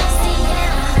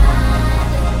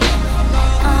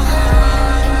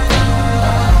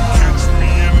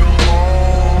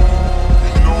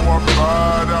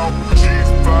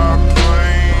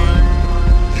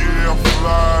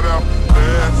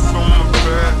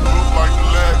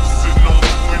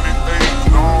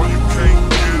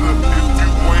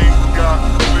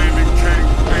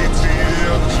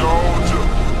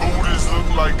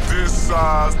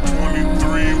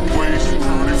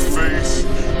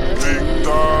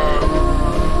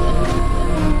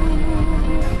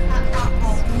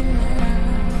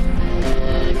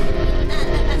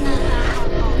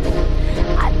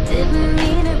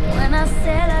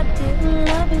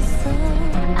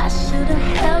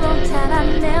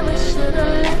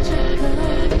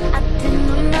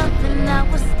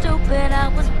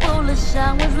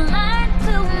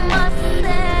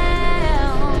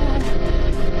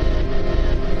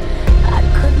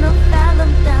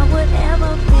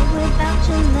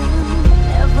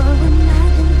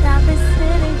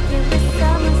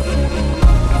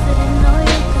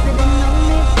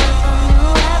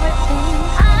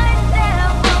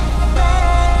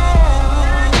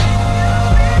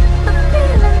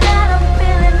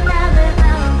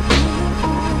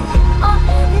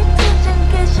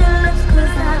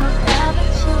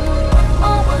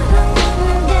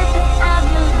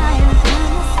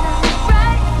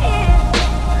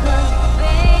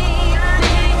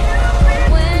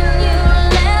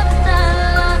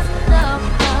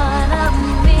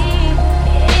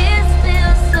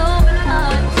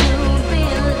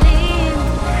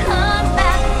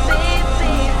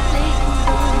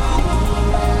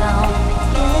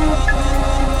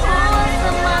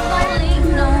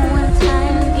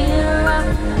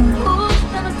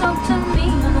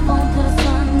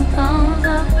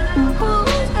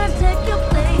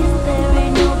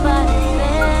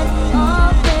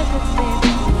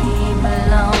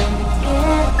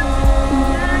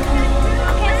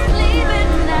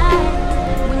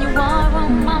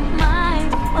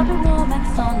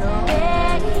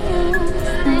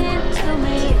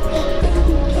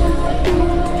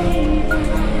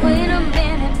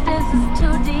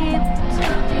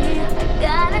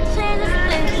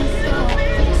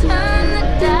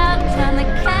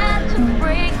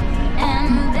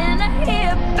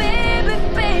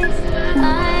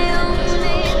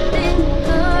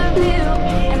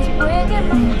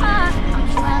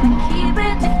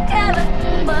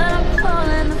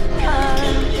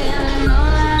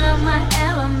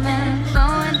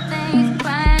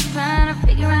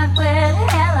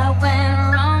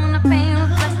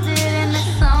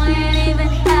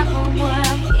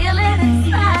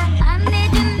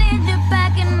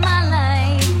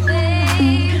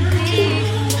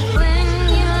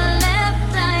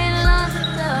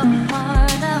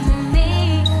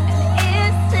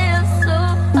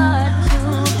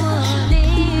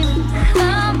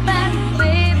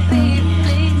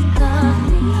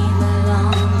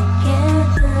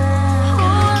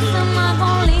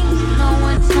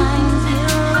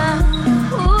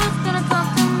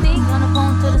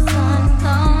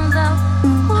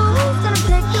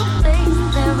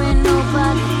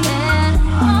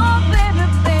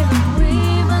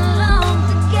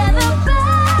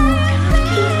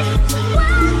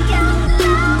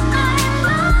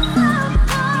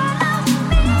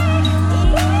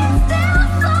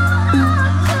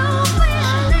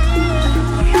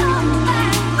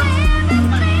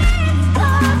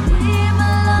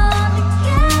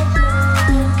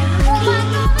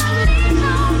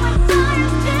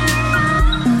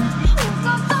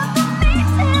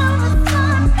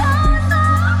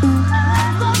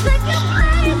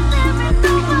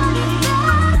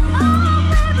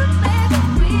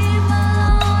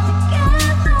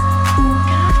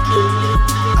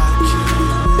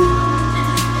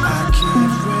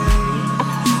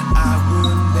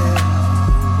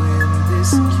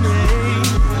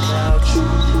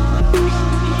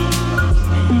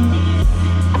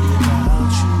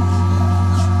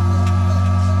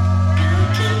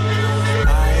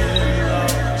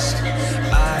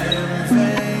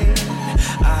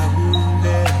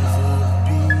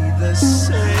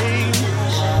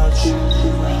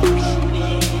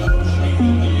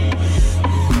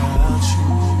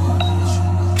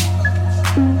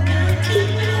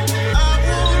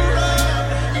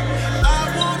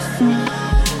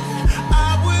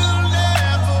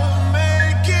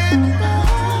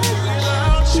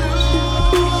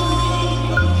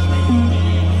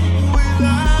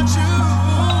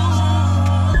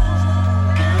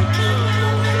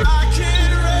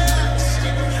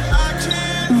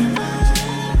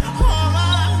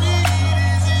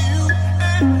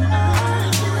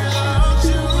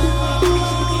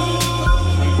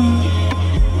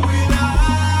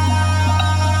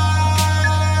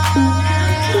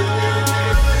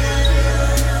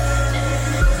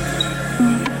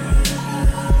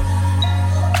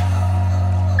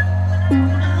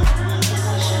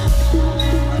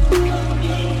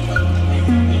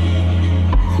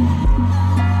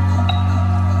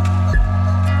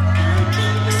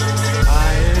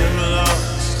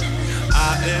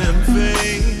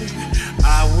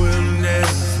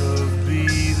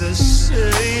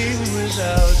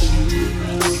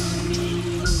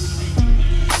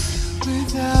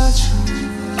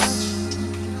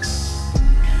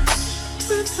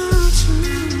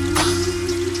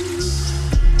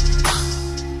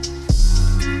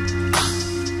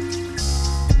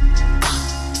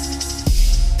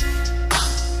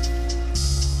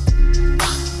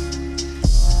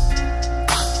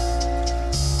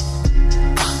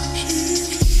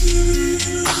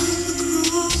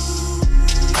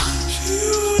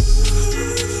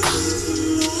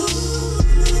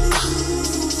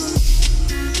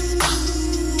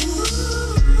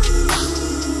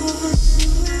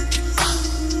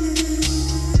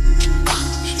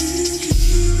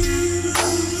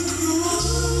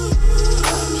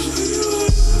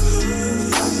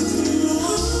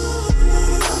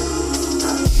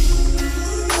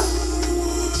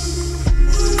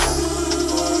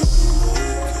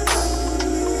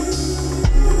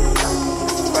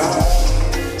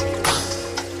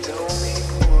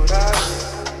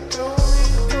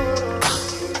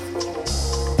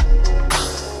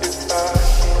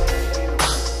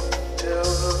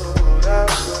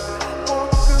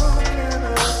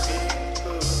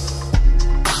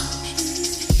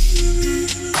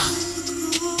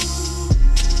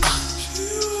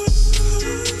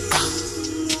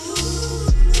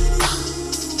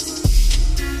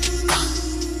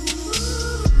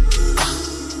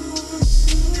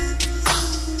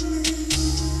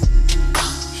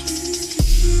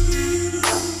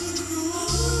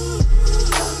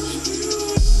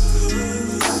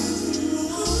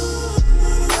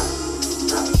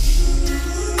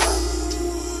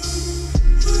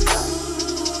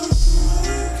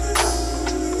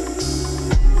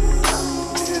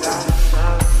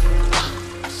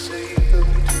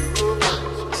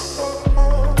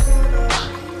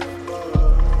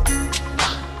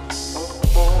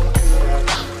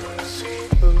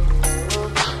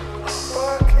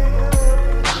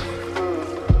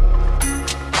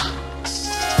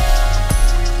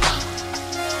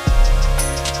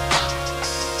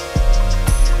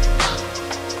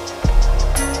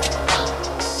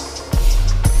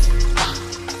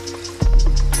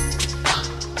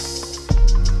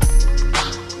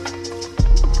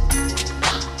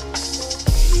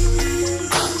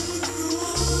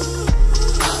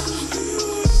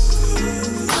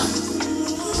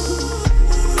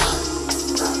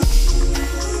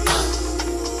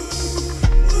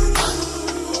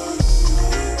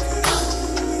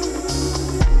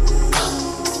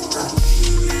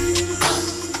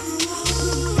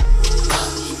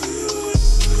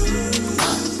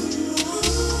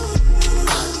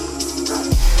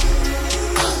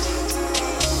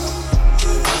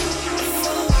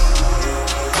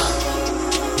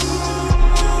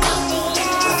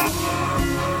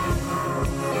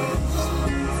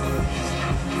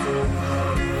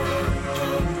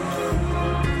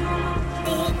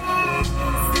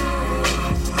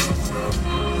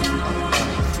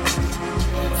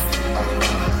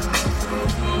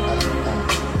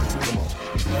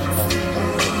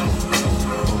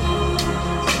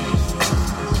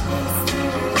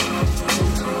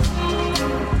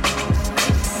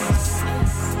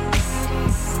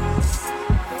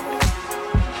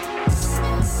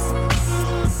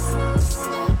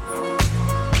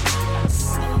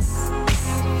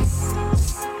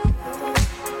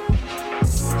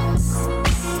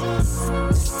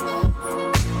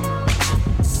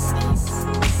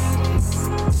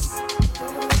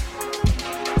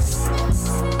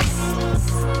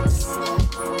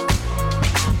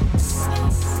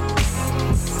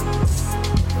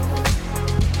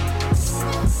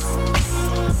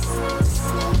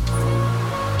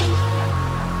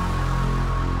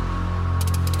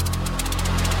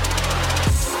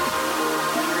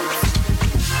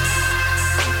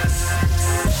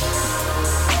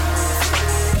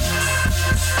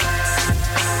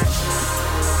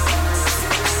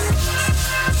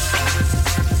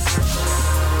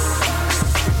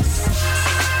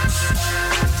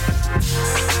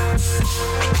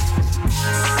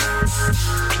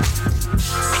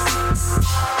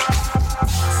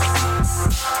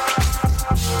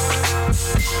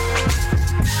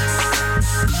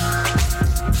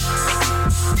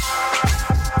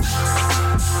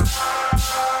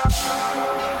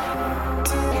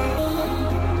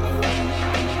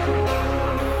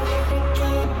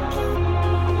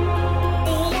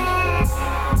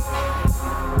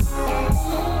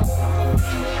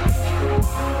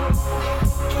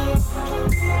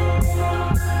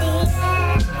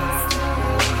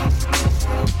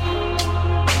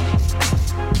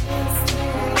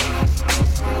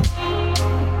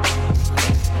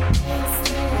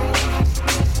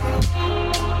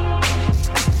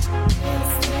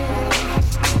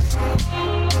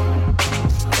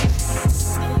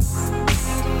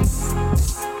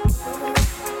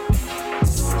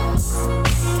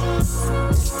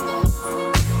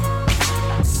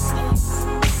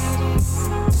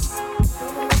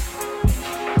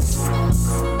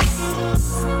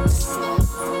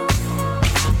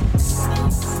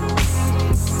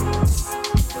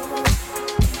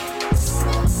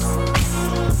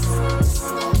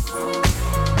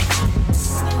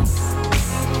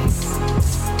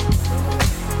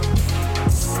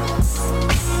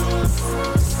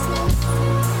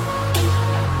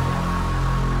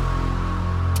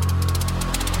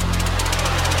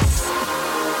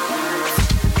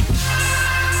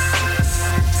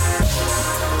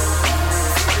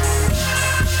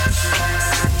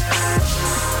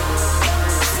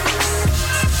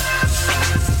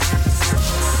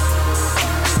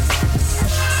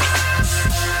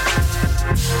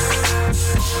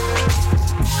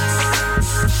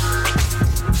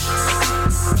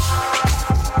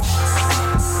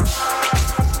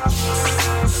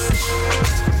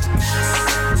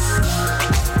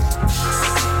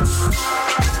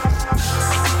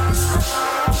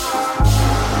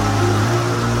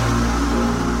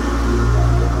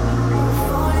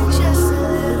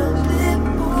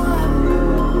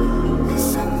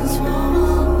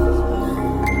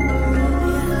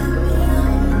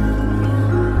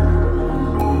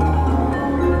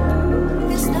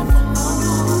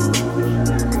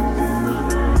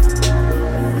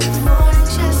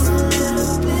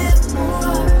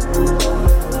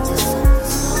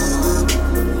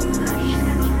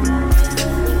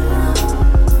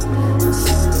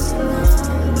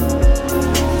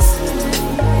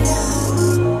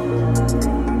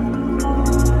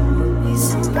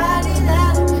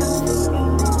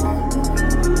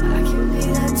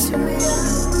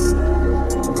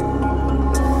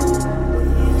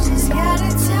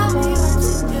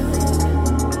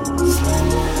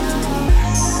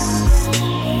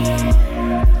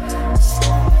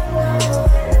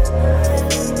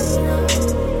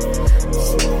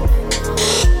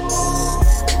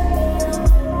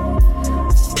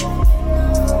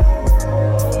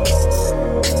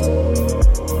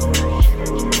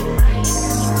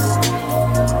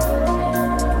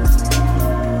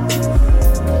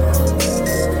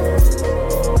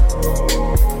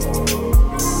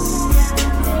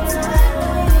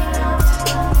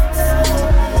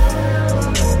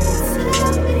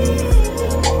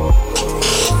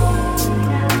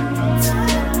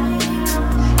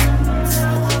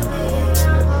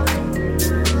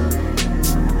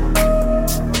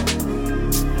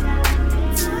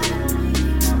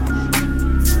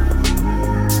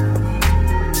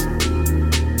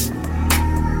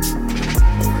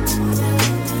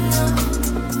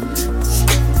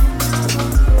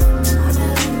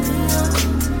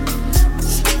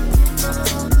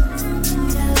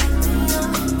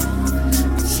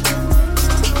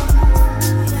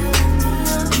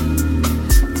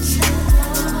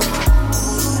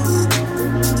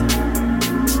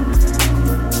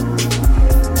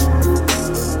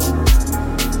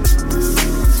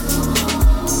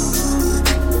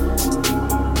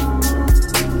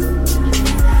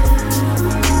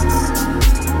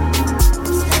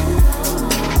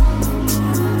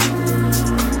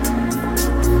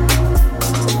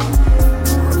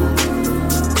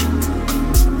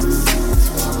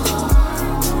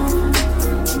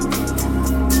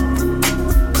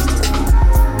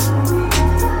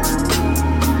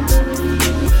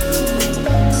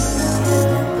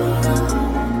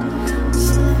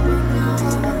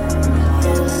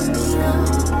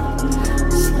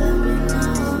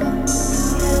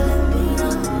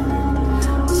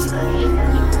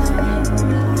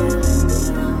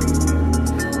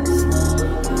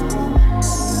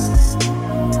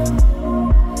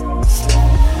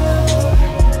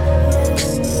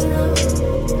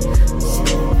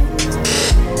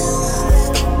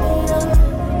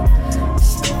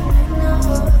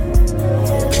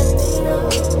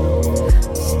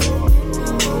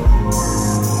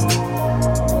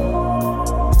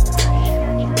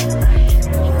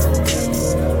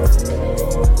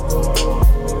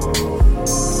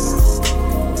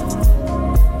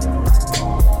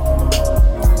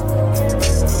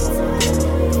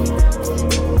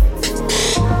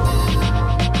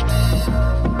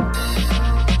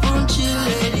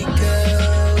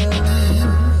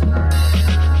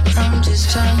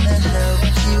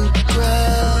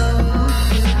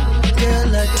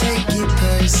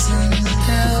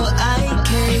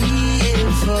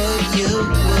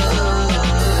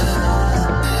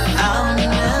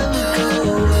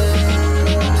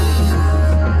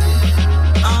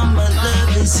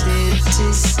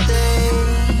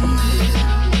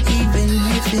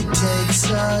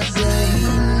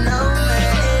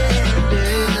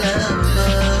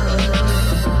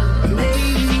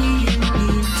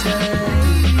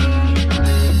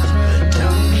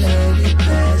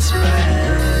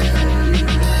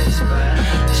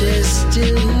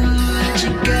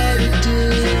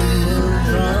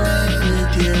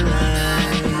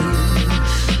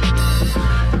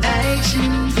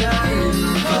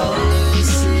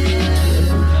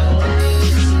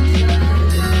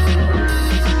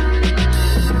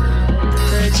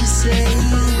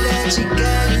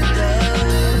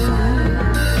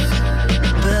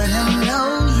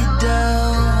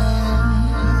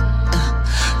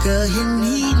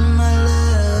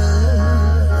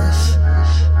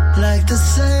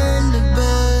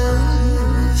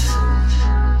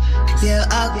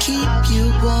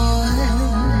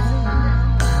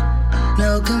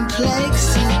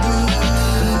 complexities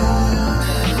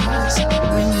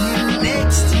when you're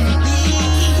next to me.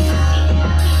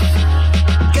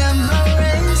 Got my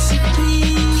recipe.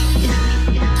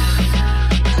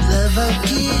 Love, I'll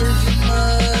give you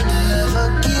more. Love,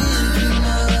 I'll give you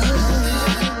more.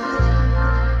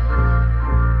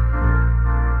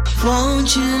 Won't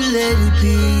you let it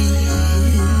be?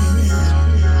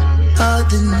 All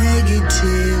the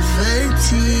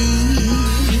negativity.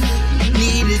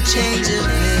 Need a change of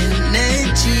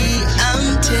energy. I'm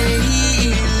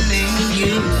telling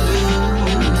you,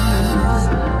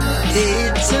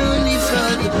 it's only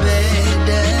for the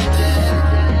better.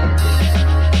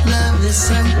 Love is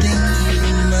something you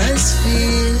must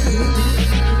feel,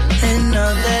 and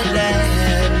all that I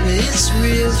have is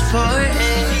real forever.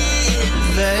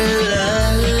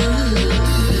 Love.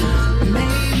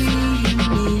 Maybe you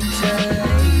need time.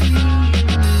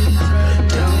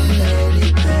 Don't let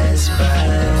it pass by.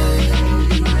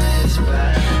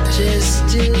 Just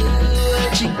do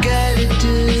what you gotta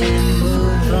do and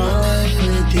move on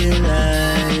with your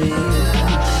life.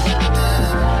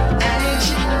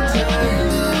 Actions are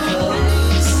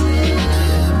impulsive.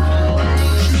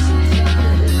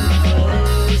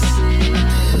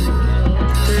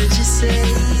 Could you say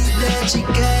that you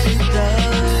got it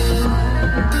though?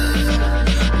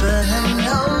 But I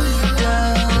know you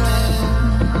don't.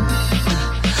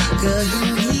 Girl, you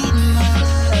need my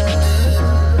love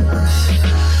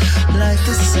like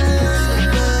the sun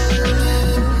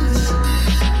above.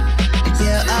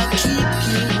 Yeah, I'll keep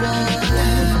you warm.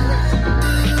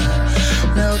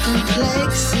 No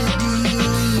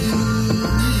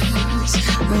complexities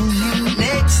when you're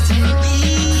next to me.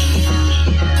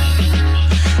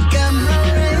 Got my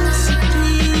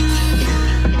recipe.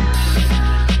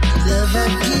 Love, I'll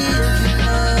give you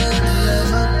more.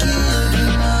 Love, I'll give you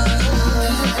more.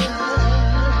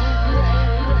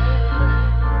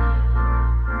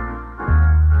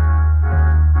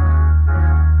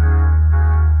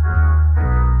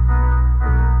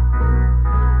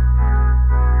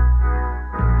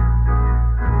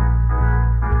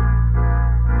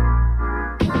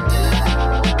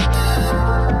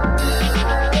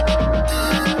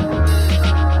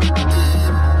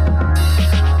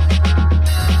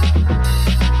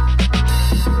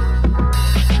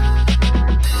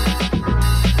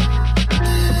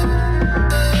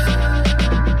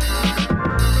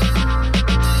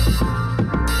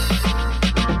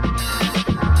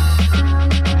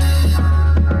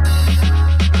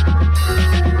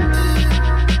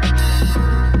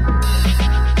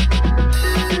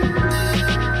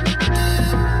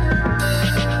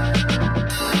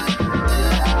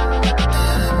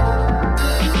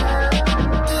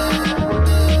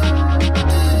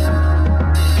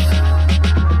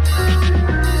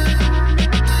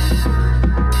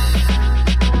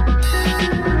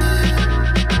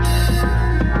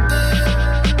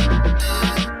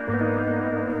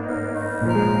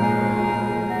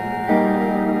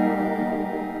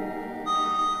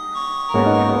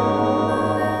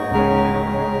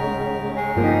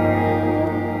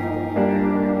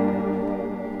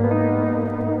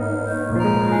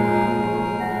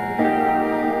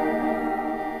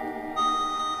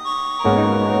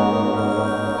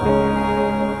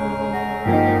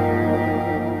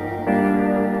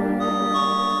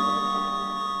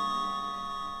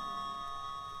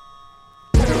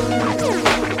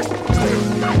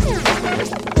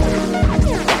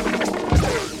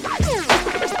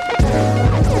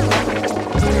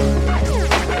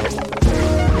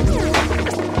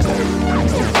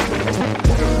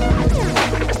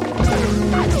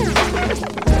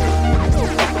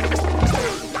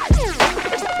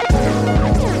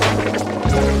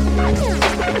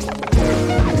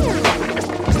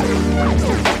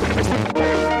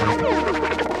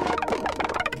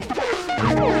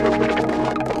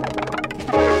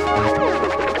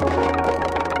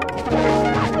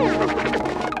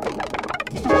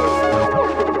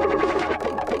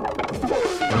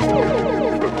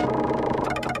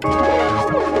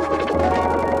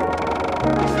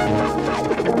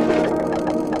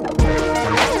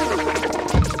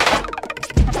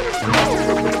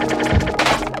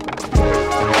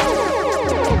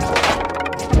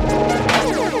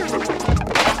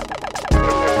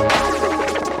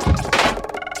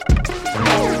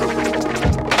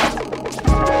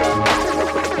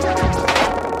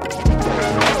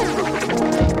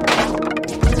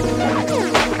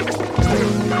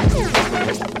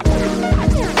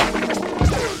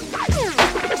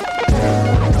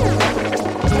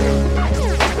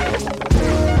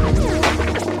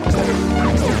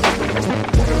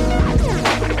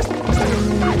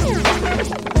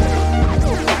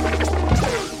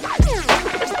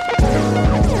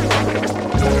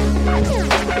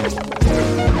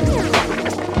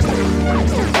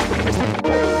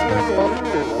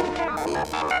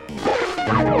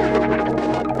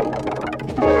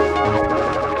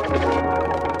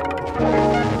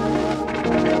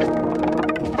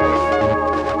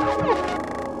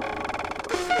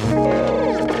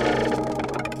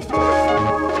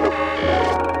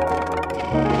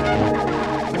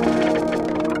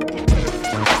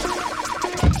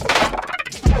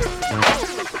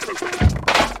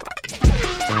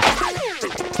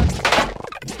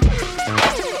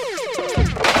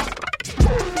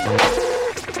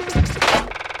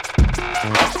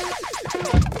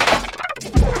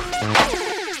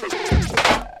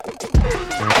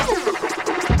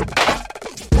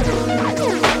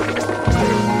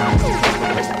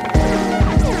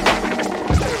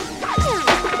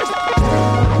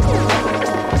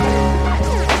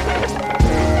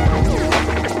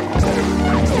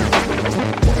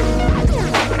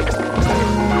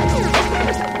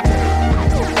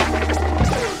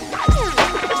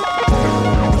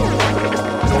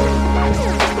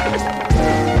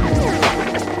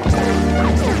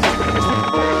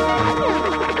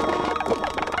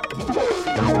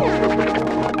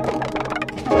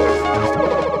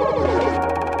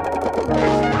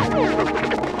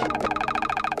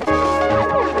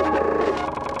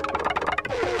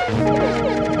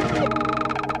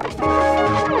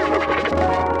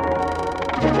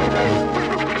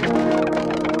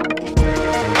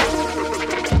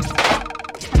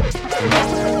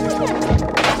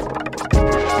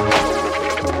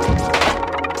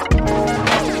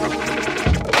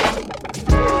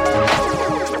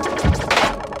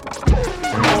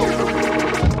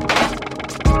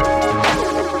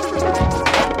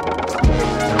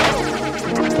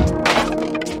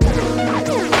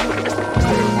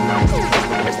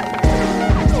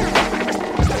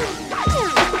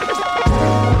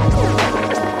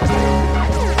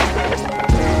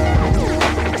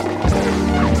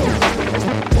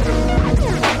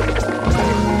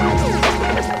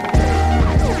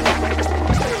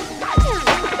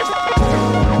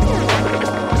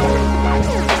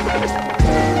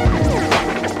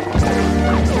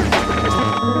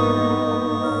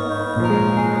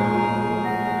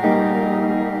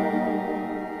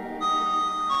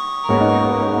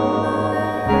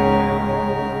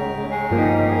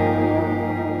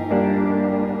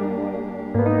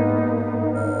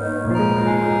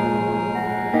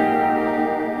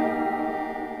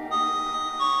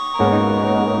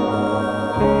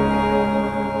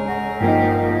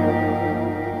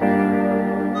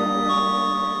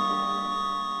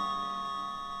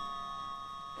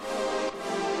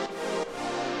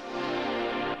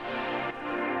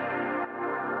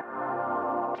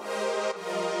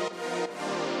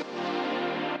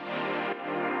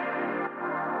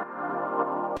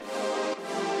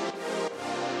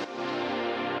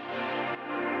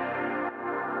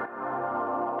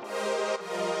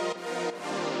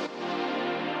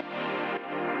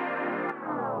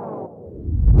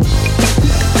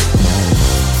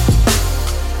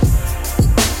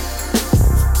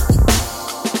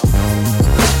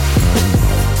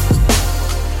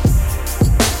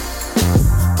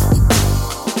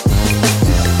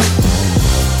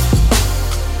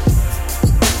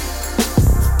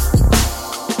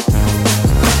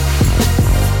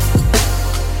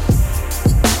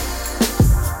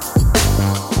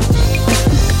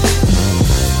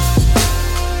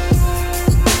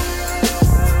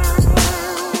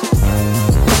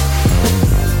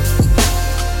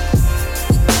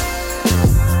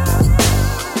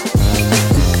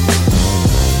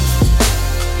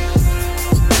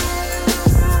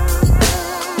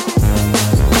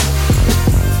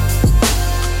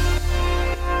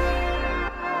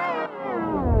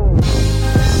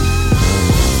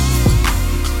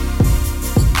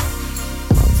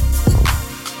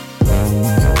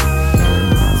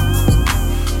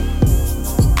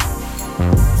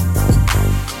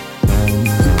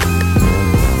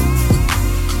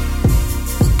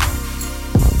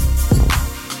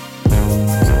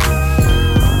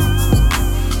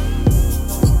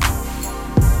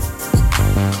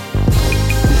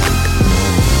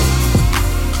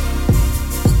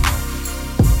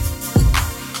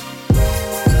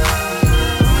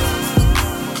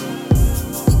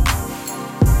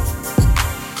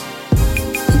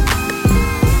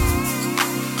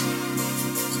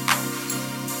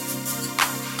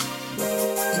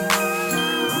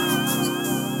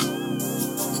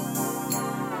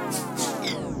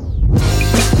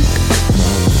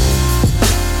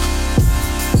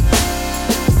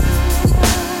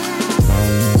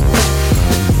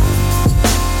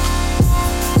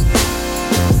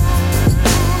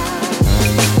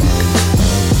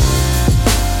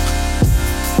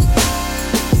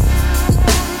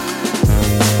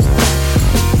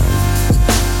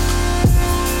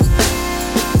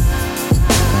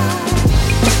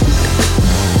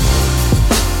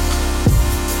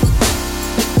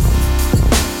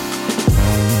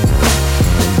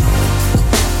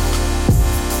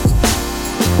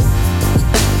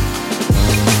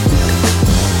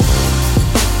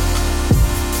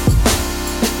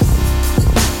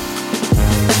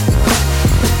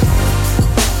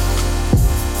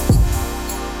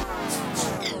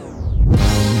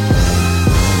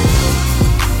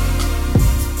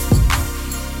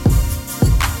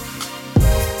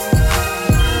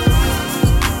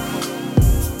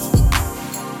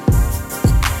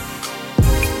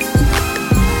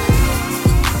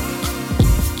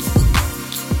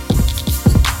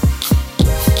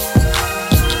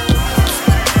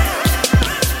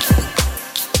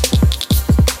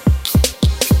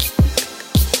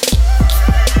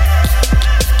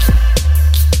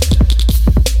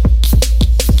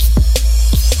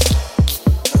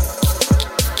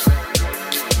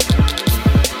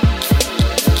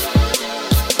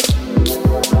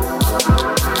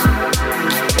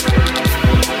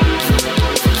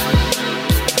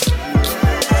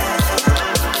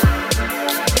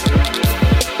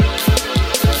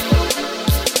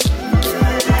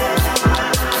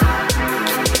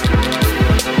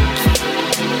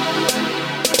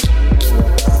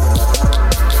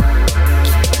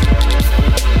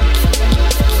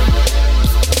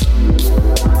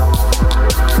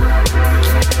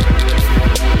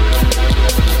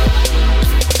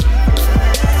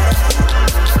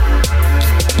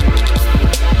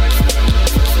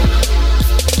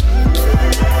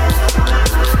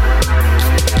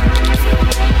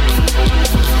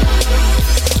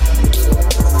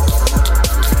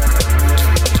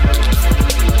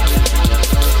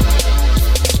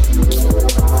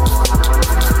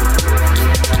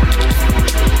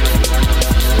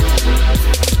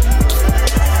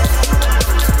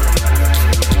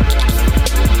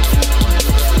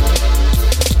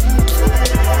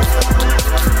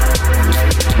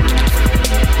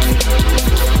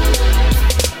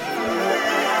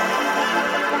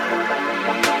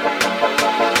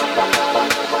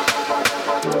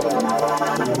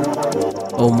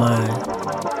 Oh my.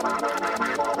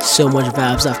 So much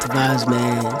vibes after vibes,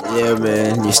 man. Yeah,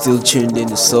 man. You're still tuned in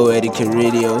to Souletiquette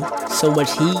Radio. So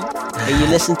much heat. Are you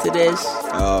listening to this?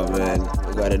 Oh, man.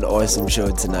 We got an awesome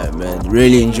show tonight, man.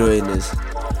 Really enjoying this.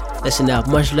 Listen up.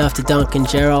 Much love to Duncan,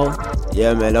 GEROW.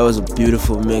 Yeah, man. That was a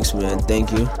beautiful mix, man.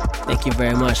 Thank you. Thank you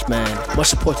very much, man. Much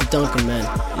support to Duncan, man.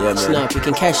 Yeah, Listen man. up. You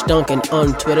can catch Duncan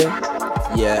on Twitter.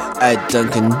 Yeah, at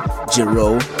Duncan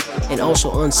GEROW. And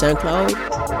also on SoundCloud.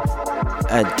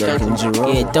 At Duncan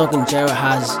GEROW. Yeah, Duncan GEROW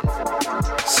has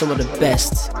some of the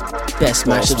best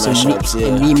mashups mashups,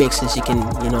 and yeah. remixes you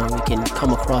can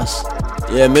come across.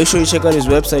 Yeah, make sure you check out his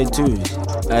website too.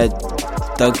 At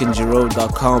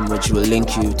DuncanGEROW.com, which will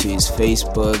link you to his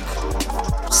Facebook,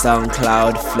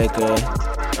 SoundCloud, Flickr,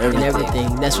 everything. And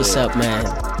everything. That's what's up, man.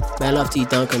 Man, love to you,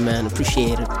 Duncan, man.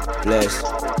 Appreciate it. Bless.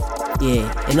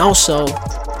 Yeah, and also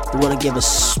we want to give a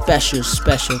special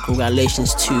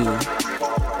congratulations to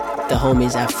the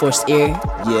homies at First Ear.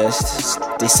 Yes,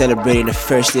 they celebrated the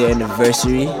first year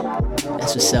anniversary.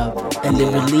 That's what's up. And they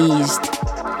released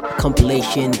a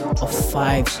compilation of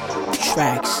 5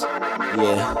 tracks.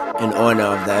 Yeah, in honor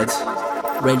of that.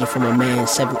 Ranging from my man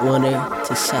 7th Wonder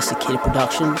to Souletiquette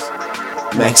Productions.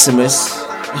 Maximus.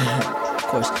 Of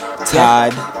course.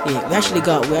 Todd. Yeah, we actually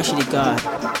got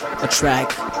a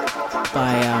track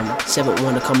by 7th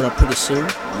Wonder coming up pretty soon.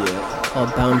 Yeah.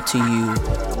 Called Bound to You.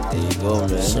 There you go,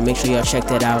 man. So make sure y'all check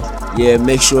that out. Yeah,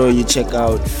 make sure you check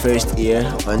out First Ear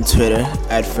on Twitter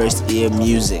at First Ear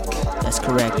Music. That's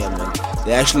correct. Yeah, man.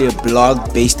 They're actually a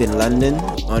blog based in London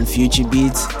on Future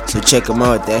Beats, so check them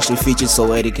out. They actually featured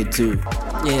Souletiquette too.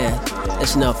 Yeah.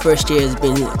 Listen up. First Year has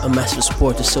been a massive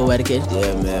support to Souletiquette.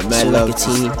 Yeah, man. Mad love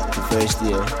Souletiquette to team. First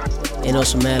Year. And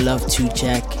also mad love to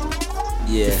Jack,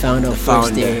 Yeah. the founder of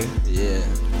First Year. Yeah.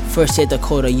 First Year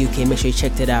Dakota UK. Make sure you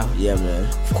check that out. Yeah, man.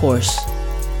 Of course.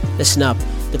 Listen up.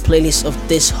 The playlist of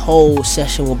this whole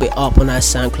session will be up on our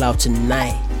SoundCloud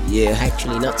tonight. Yeah.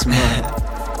 Actually, not tomorrow.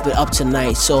 But up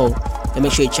tonight. So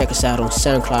make sure you check us out on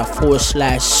SoundCloud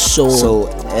 /Soul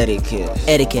Etiquette.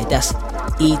 Etiquette. That's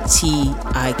ETIQUETTE.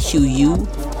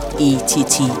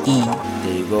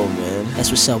 There you go, man. That's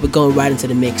what's up. We're going right into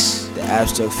the mix. The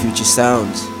abstract future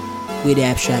sounds. We're the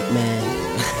abstract, man.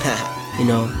 You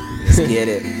know. Let's get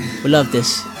it. We love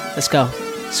this. Let's go.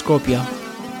 Scorpio.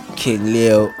 King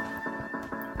Leo.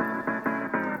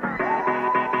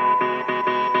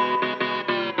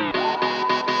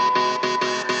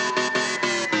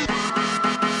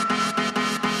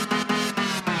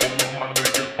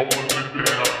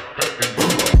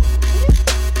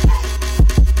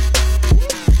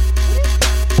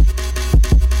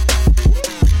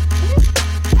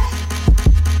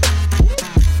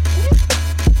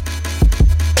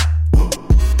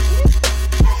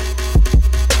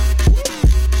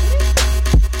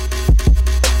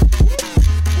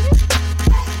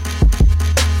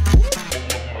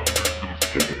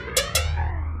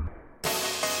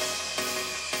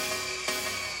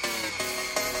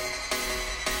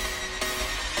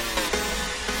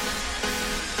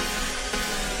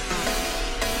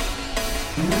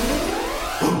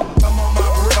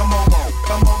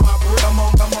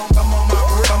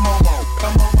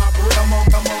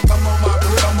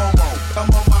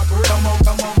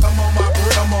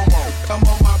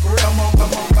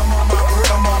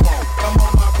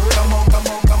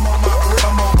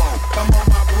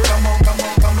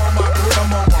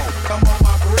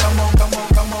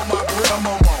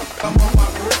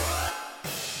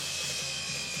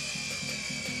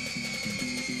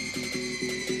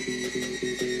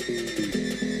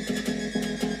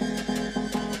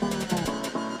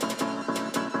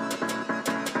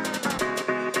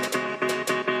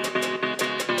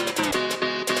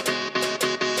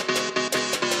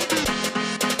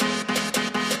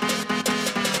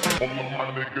 Come on,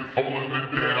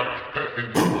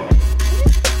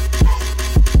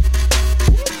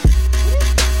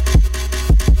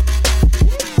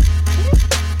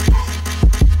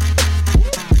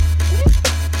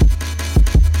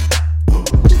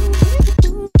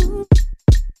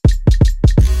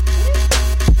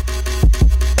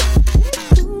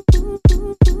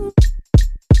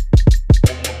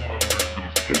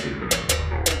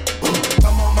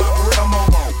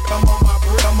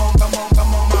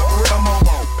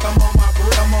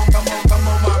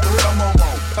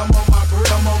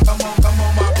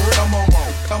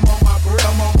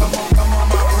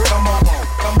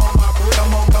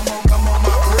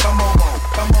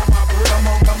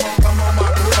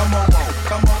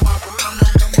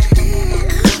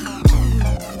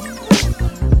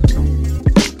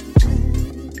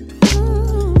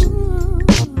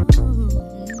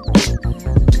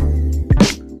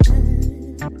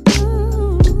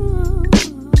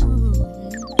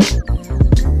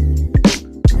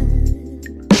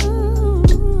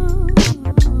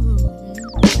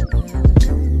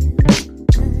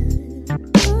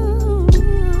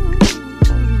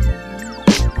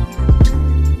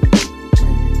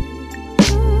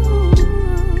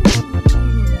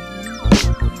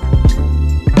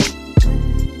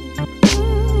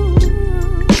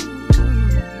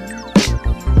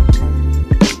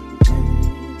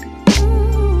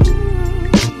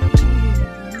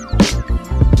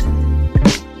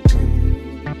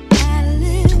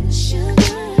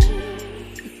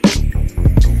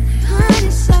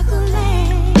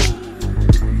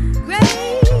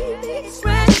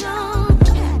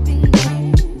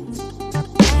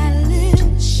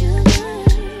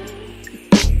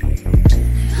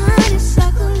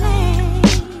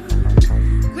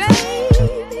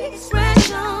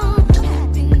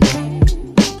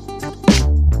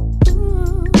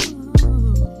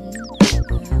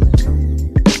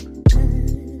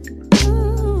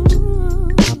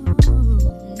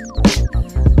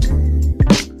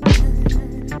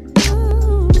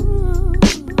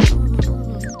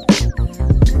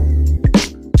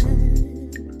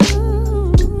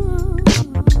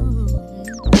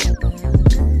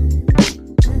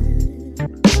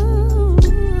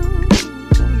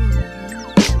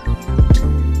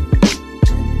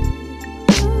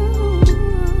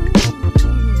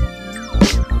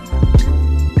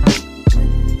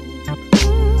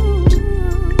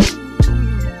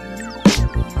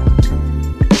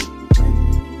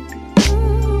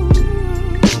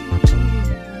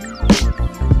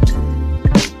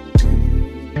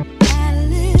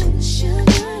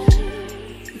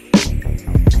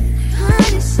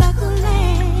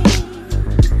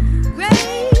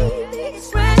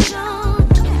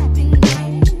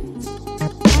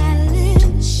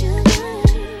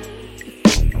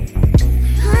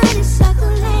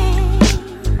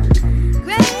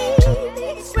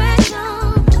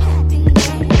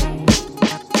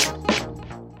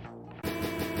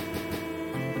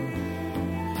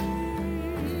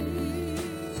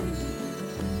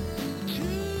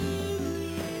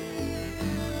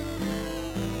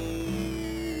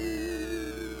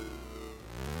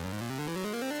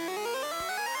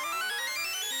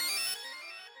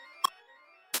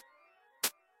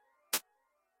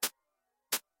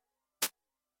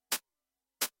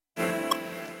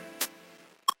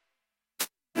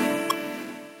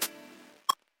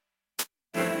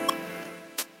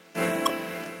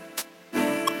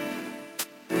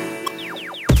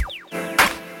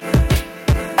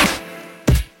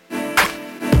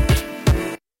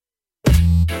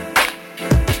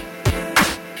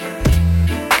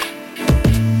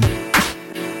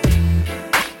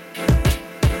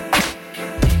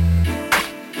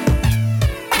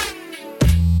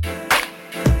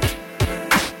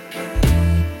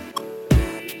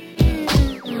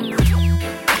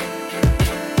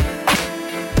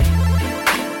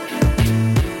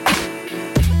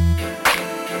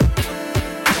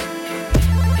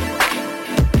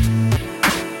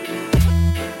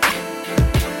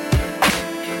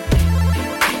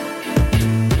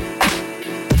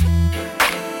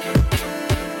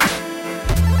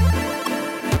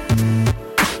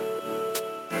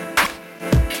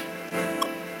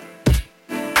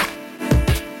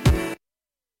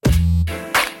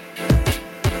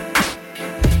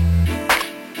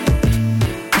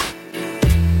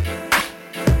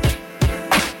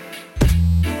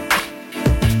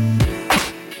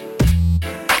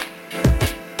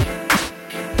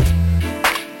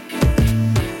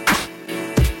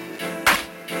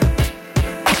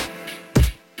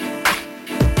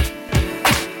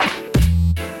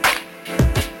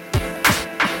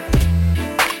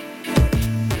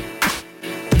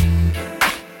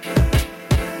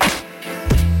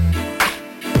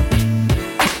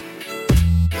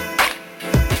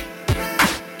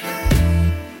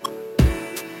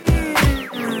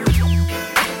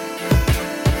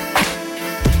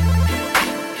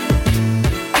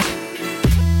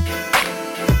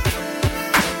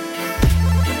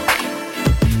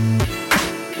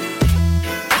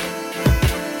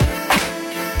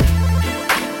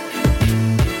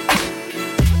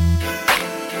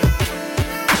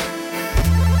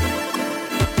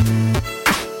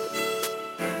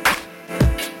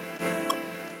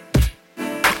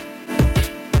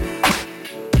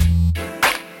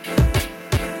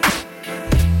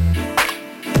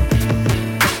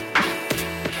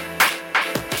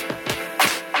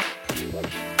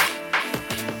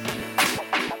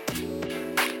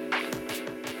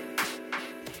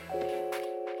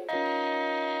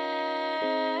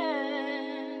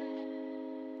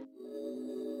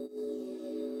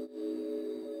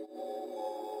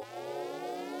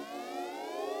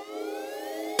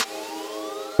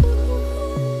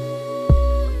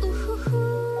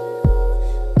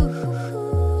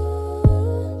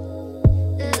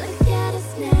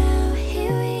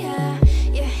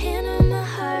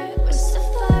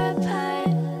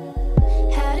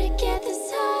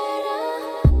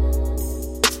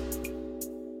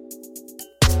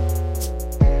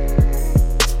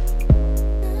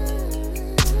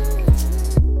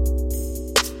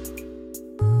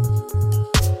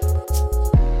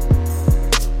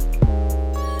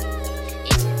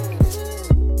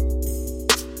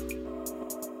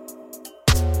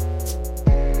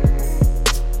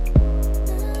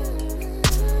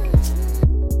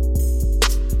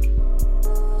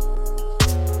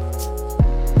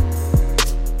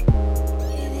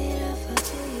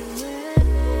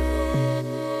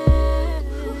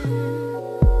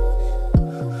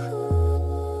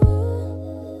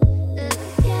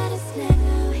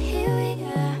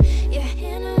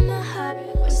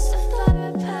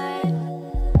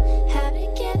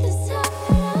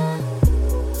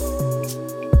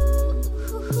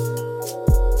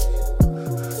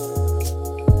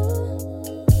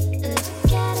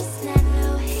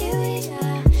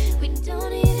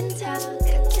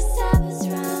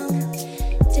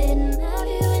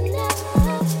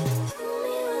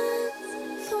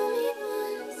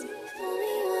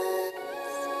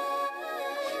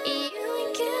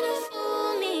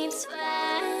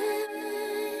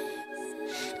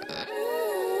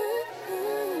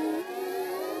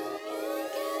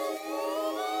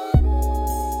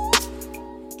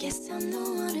 I'm the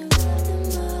one who loved the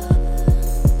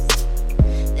most.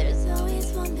 There's always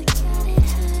one, but God, it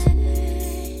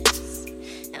hurts.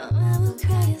 Now I will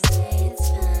cry, you'll say it's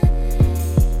fine.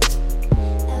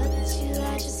 I'll bet you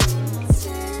lie just one more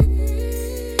time.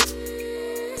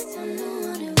 'Cause I'm the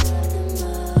one who loved the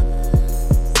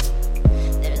most.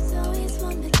 There's always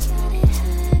one, but God, it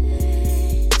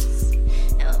hurts.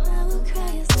 Now I will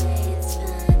cry, you'll say it's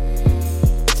fine.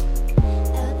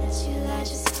 I'll bet you lie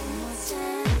just one more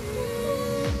time.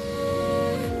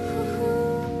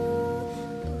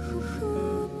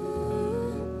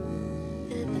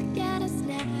 Look at us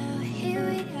now, here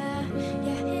we are.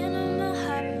 Your hand on my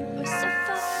heart, we're so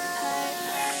far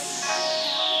apart.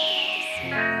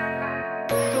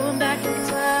 Going back in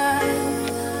time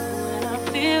when I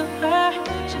feel her,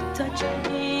 she touching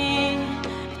me.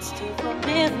 It's too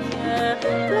familiar.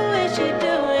 The way she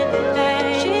doing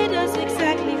things, she does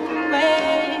exactly the way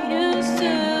you used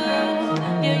to.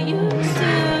 You used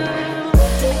to.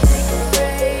 Take a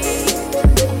break,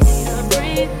 need a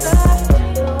breather.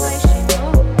 The way she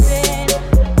moving,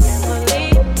 I can't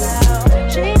believe now.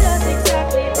 She does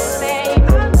exactly the same.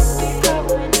 I must be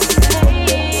going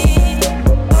insane.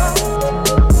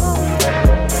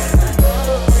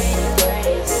 Oh,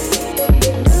 crazy.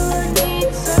 Do I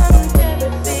need some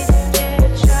therapy? Get a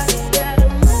shot at a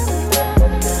mother.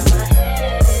 My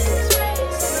head is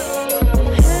racing.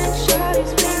 Headshot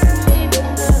is making me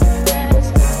remember that it's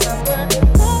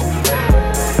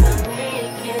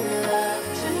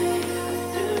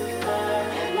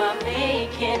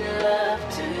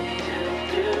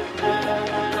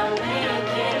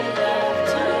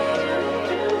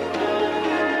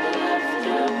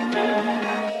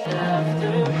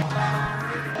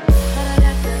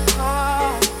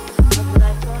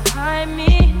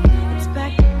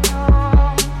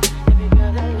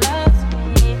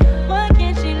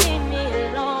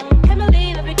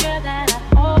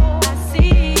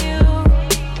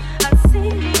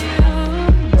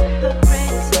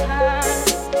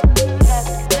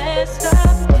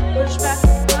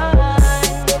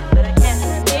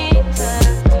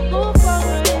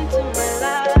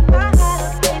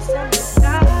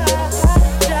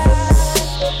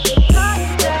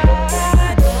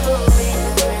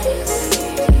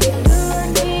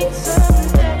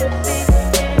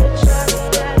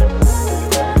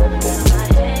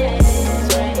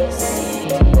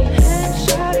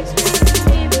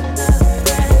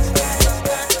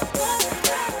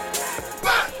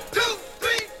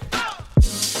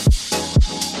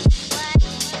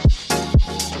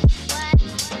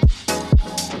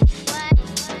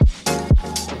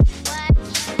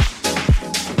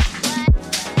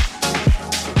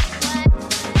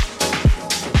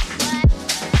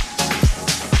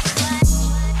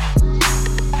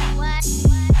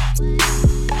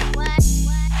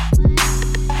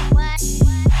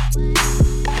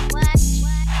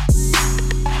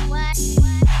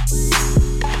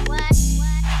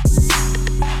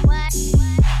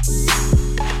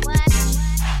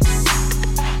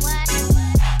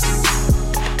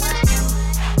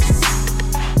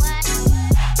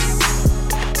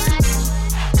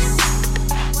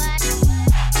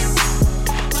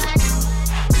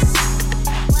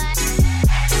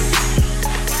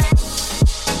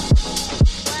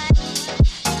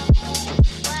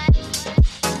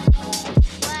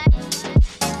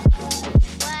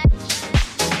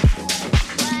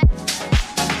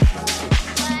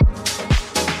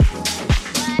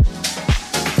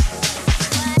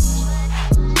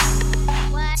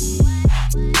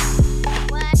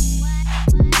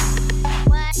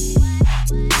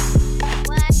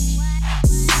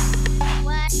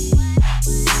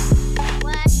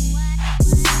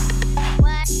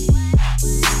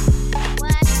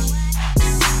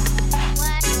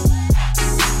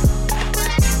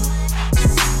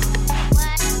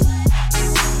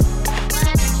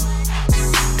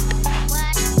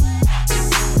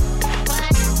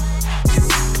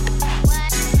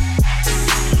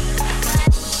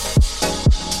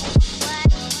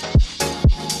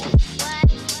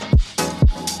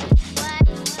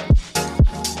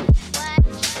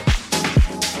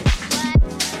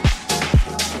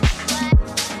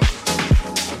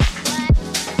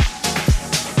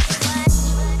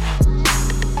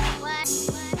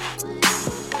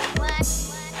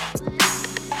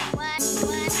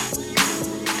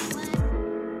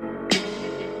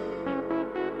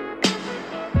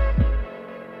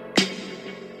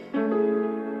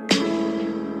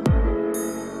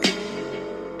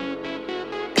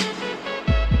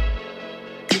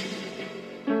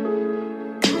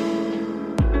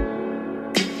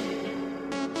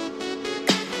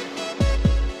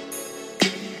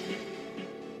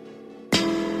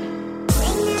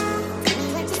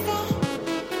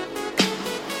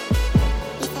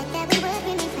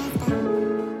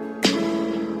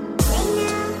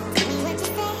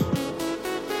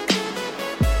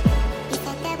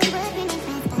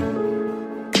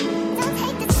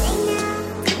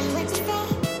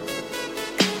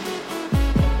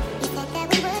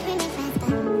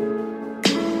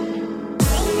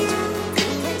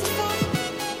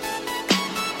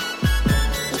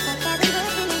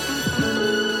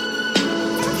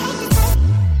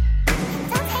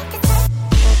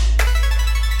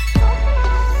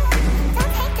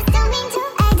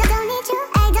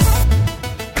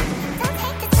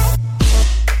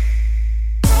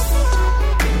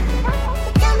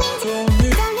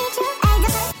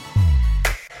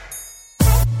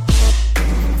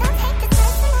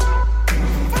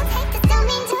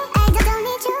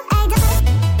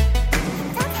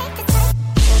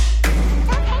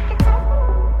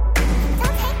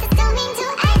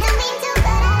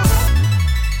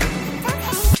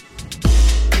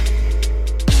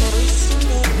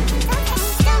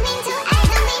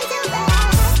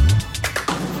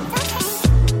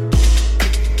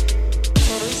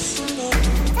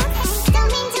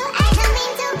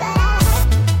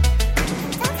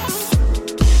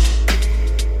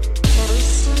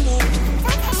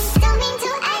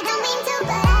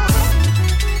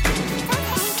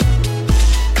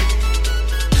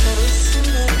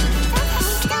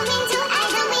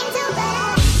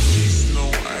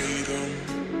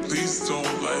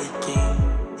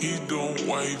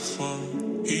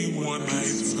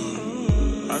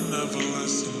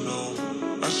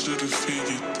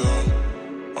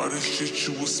the shit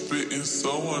you was spitting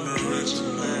so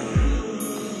unoriginal.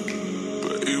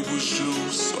 But it was you,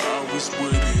 so I was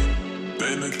with it.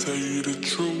 Then to tell you the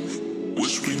truth,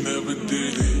 wish we never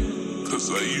did it.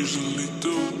 Cause I usually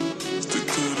do stick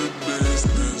to the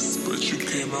business, but you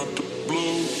came out the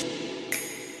blue.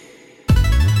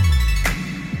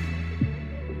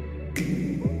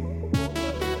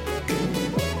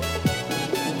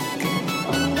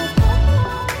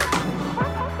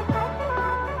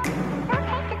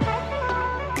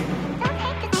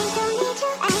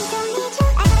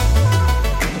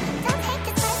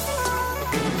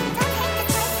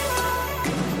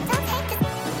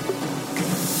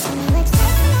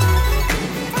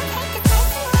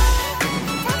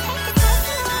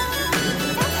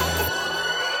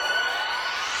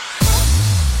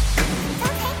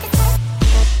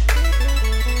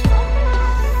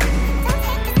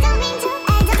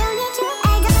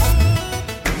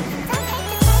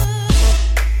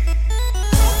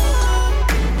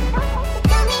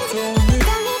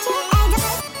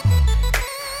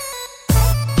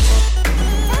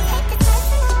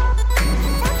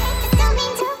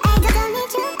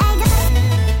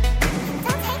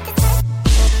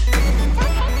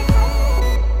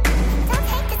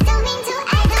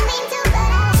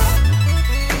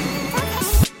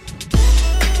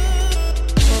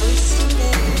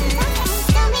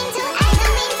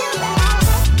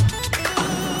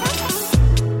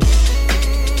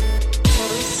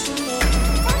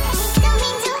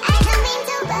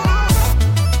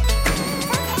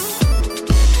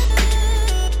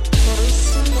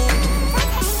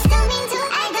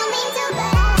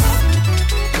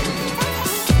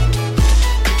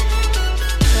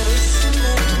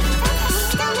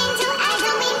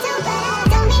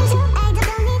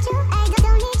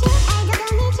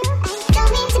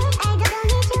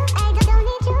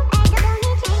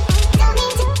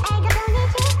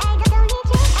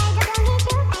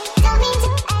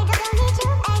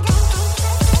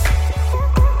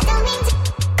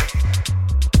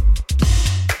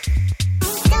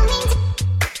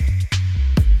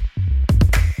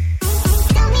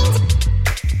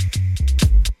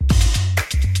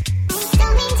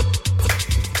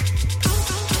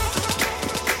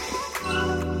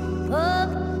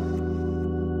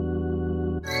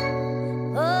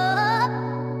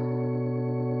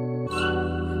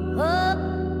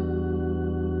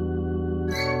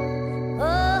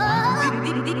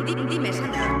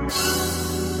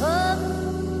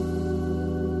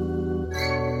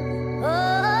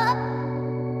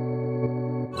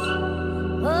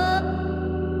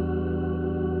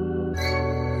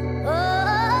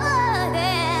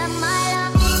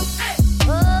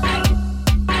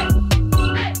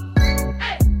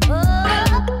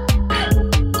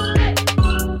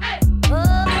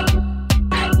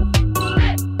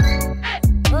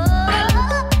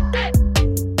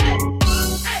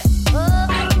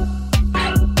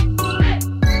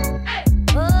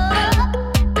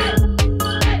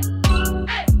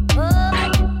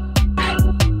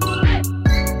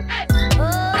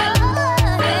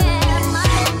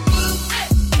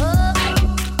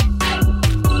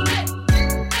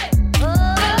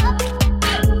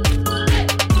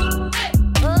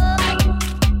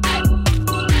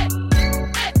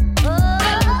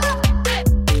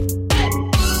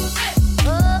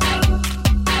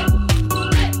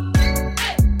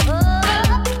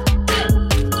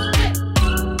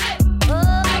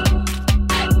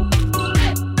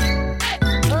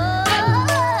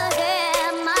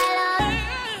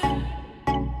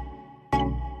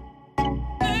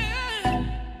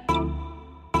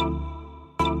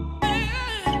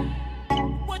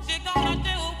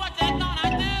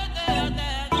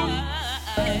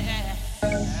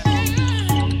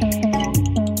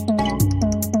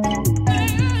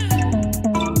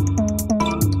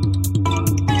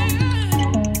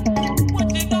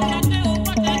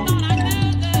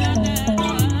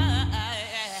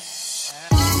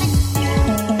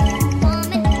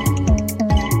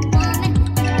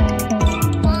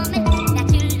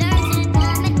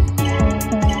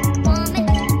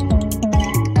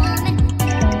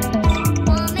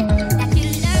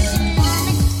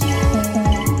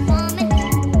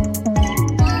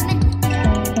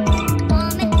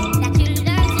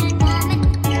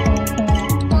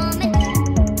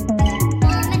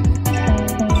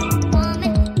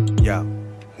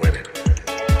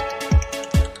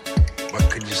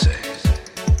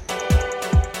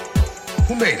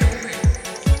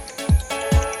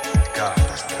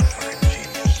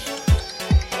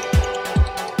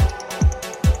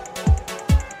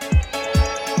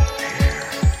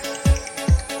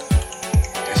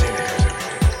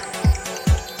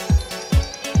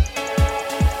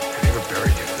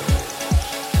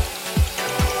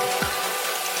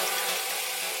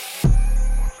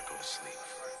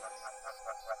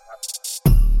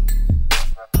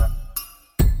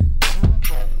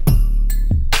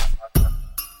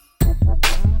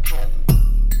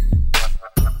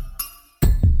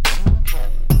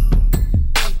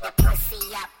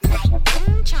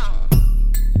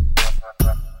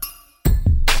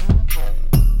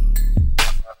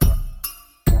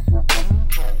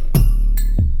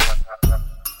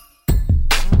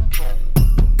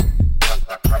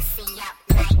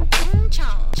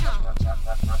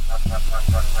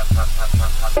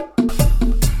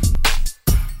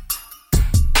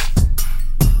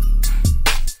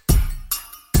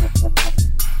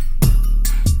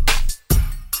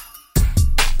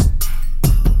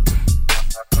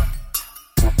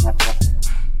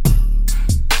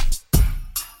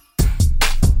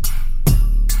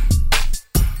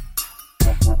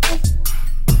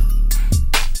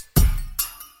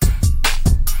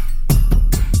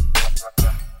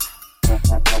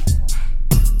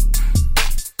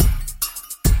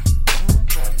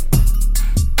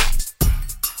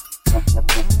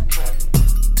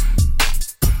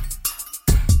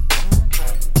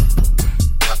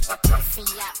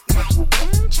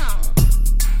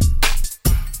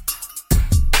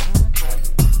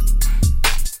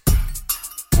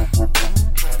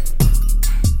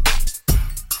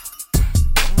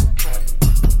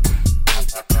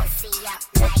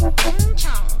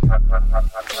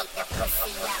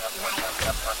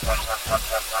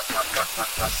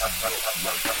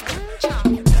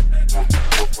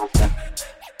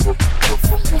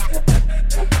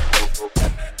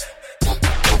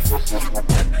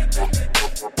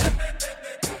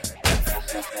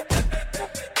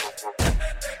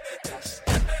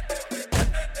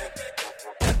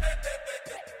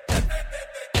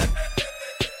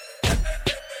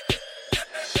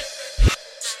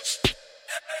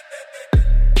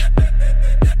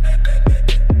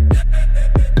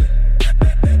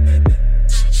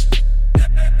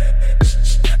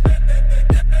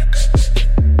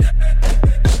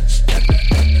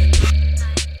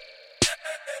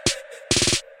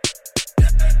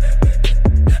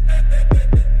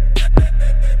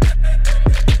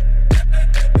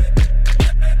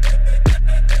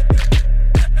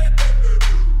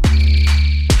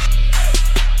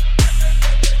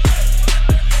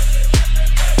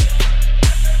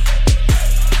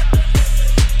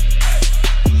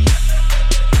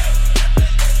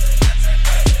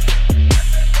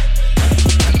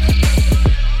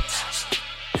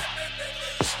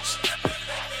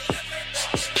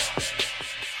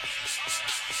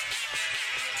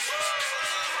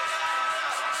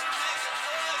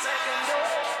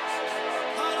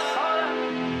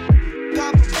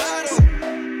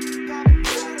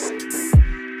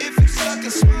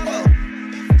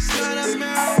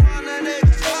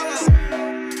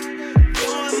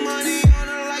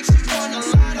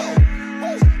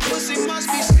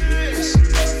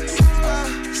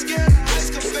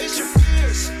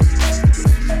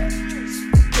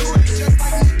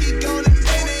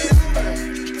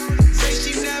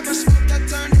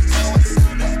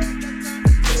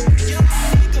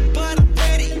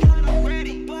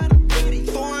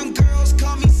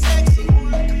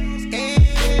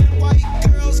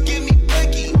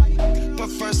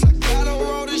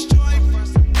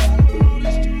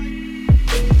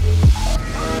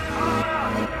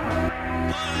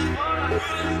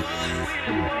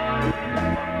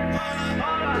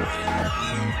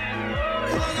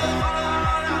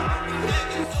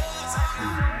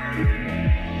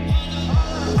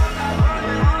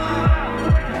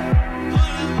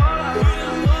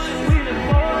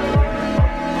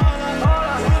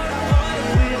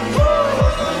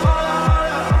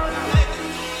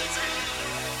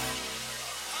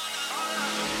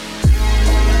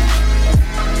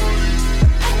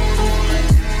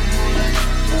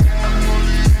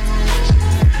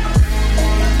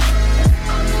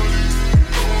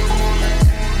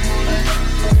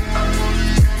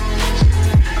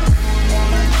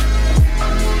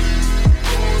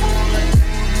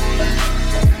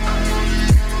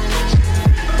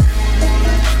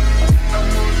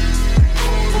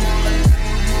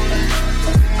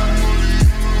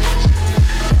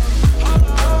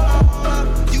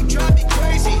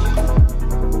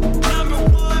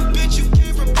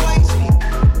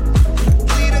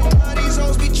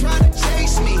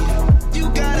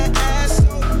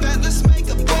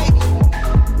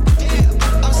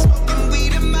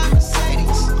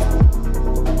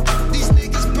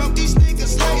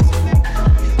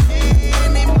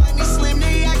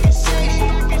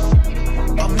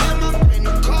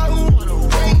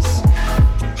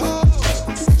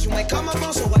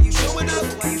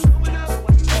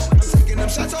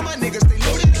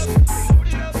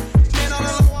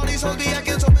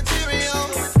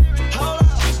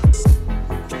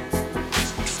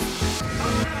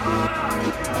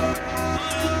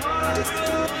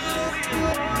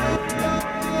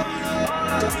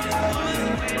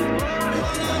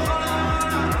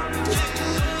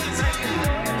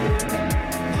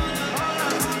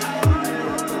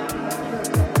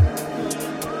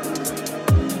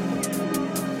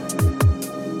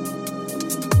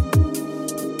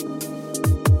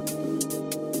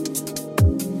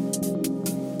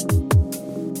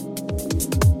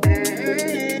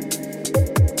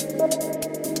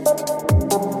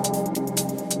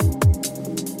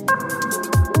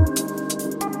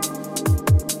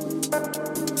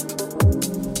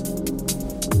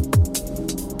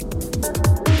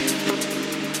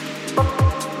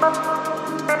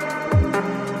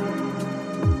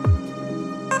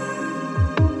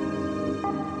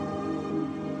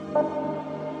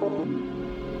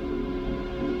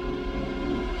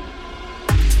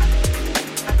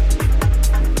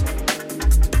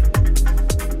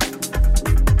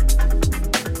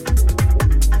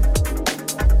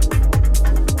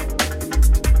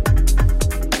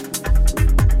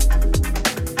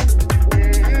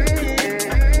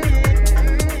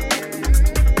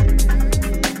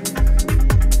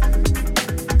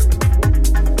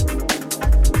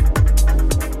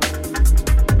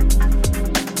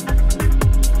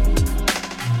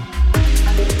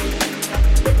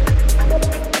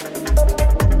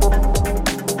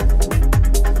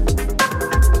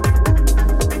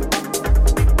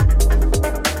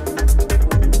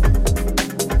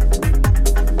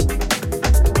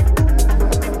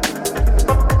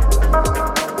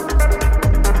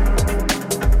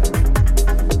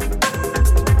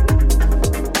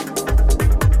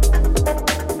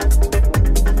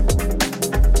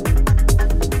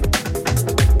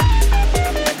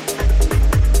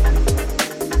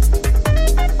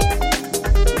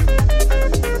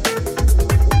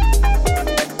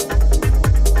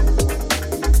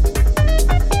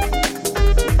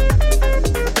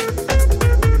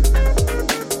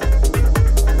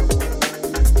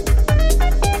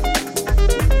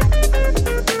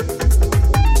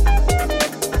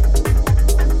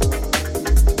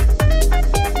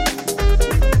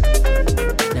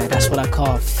 That's what I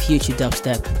call future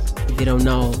dubstep. If you don't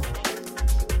know,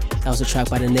 that was a track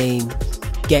by the name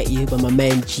Get You by my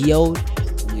man GEROW.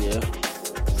 Yeah.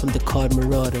 From the Card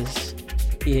Marauders.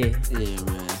 Yeah. Yeah,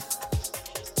 man.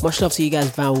 Much love to you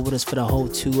guys vibing with us for the whole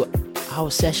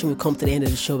 2-hour session. We come to the end of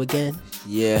the show again.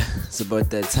 Yeah, it's about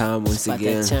that time once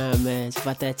again. It's about that time, man. It's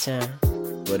about that time.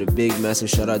 But a big, massive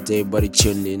shout out to everybody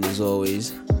tuning in as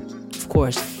always. Of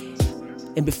course.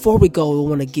 And before we go, we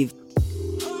want to give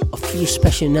a few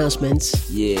special announcements.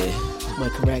 Yeah. Am I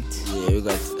correct? Yeah, we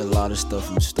got a lot of stuff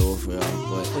in store for y'all.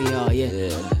 But For y'all, yeah.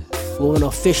 yeah. We want to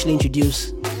officially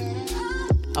introduce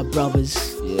our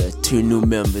brothers. Yeah, 2 new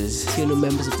members. 2 new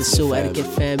members of the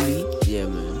Souletiquette family. Yeah,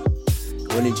 man.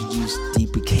 I want to introduce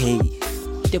Deepa K.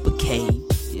 Dipper K,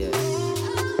 Yeah.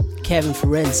 Kevin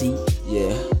Ferenzi,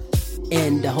 Yeah.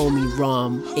 and the homie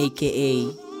Rom, aka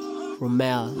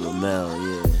Romel. Romel,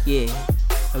 Yeah,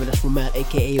 I mean that's Romel,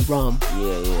 aka Rom.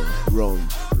 yeah. Rom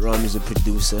is a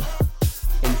producer.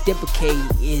 And Dipper K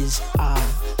is our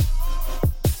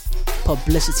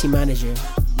publicity manager.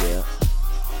 Yeah.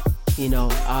 You know,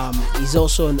 he's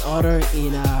also an author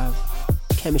in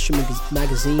Chemistry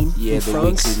magazine Yeah, in the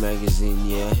France. weekly magazine,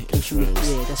 yeah. Chemistry,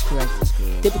 yeah, that's correct. That's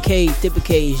correct. Dipper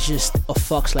K is just a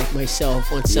fox like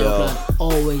myself on SoundCloud,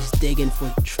 always digging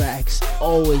for tracks,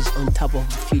 always on top of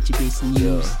future beats and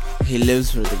news. He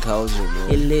lives for the culture, man.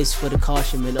 He lives for the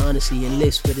culture, man. Honestly, he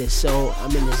lives for this. So, I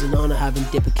mean, it's an honor having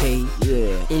Dipper K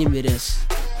Yeah. in with us.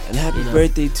 And happy You know.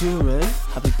 birthday too, man.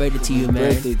 Happy birthday to you,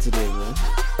 man. Birthday today, man.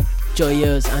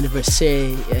 Joyeux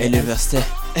anniversaire. Anniversaire.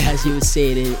 As you would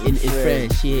say it in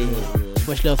French. Yeah. Yeah.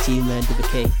 Much love to you, man, Dipper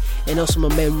K. And also my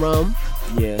man Rom,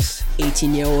 Yes.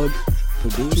 18-year-old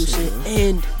Producer, producer man.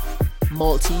 and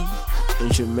multi.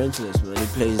 Instrumentalist, man. He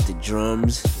plays the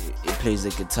drums, he plays the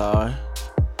guitar,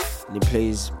 and he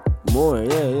plays more.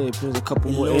 Yeah. He plays a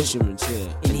couple more instruments. Yeah.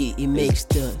 And he makes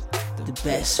the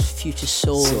best future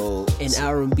soul and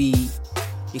R&B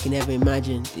you can ever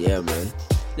imagine. Yeah, man.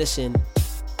 Listen,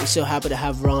 we're so happy to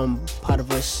have Rom part of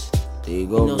us. There you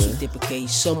go, And also man. Dipper K.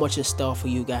 So much in store for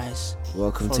you guys.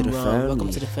 Welcome From to the Rom. family. Welcome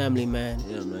to the family, man.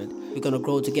 Yeah, man. We're gonna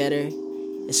grow together.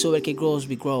 And so it grows,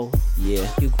 we grow. Yeah.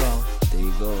 You grow. There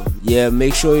you go. Yeah,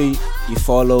 make sure you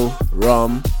follow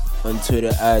Rom on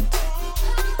Twitter at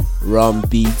Rom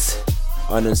Beats,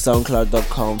 on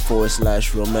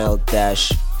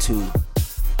soundcloud.com/Romel-2.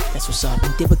 That's what's up.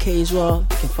 And Dipper K as well.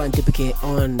 You can find Dipper K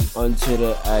on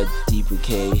Twitter at Deepa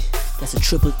K. that's a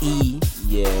triple E.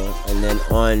 Yeah, and then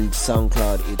on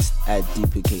SoundCloud it's at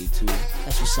Deepa K too.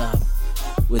 That's what's up.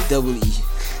 With double E.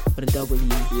 With a double E.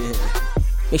 Yeah.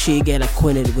 Make sure you get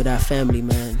acquainted with our family,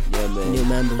 man. Yeah, man. New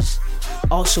members.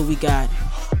 Also, we got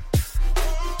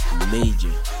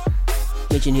Major.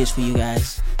 major news for you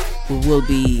guys. We will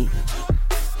be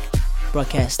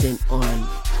broadcasting on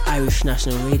Irish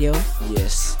National Radio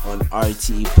Yes, on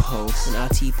RTE Pulse. and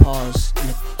RT Pause in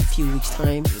a few weeks'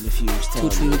 time. In a few weeks' time.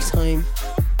 2-3 weeks' time.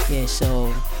 Yeah,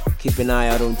 so Keep an eye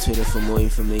out on Twitter for more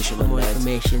information for on more that.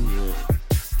 information. Yeah.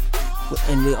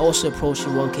 And we're also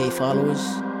approaching 1K followers.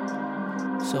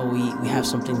 So we have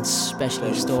something special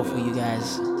in store for you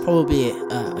guys. Probably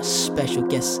a special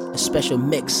guest, a special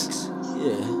mix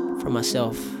Yeah. from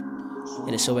myself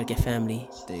and the Souletiquette family.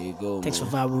 There you go. Thanks for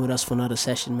man. vibing with us for another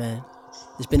session, man.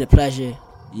 It's been a pleasure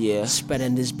Yeah.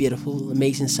 spreading this beautiful,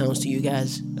 amazing sounds to you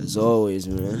guys. As always,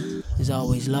 man. There's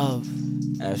always love.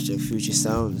 Abstract Future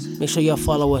Sounds. Make sure y'all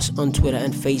follow us on Twitter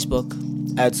and Facebook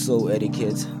At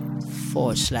Souletiquette.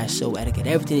 /Souletiquette.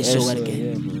 Everything is Yeah, Souletiquette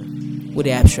yeah, man. with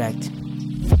the abstract.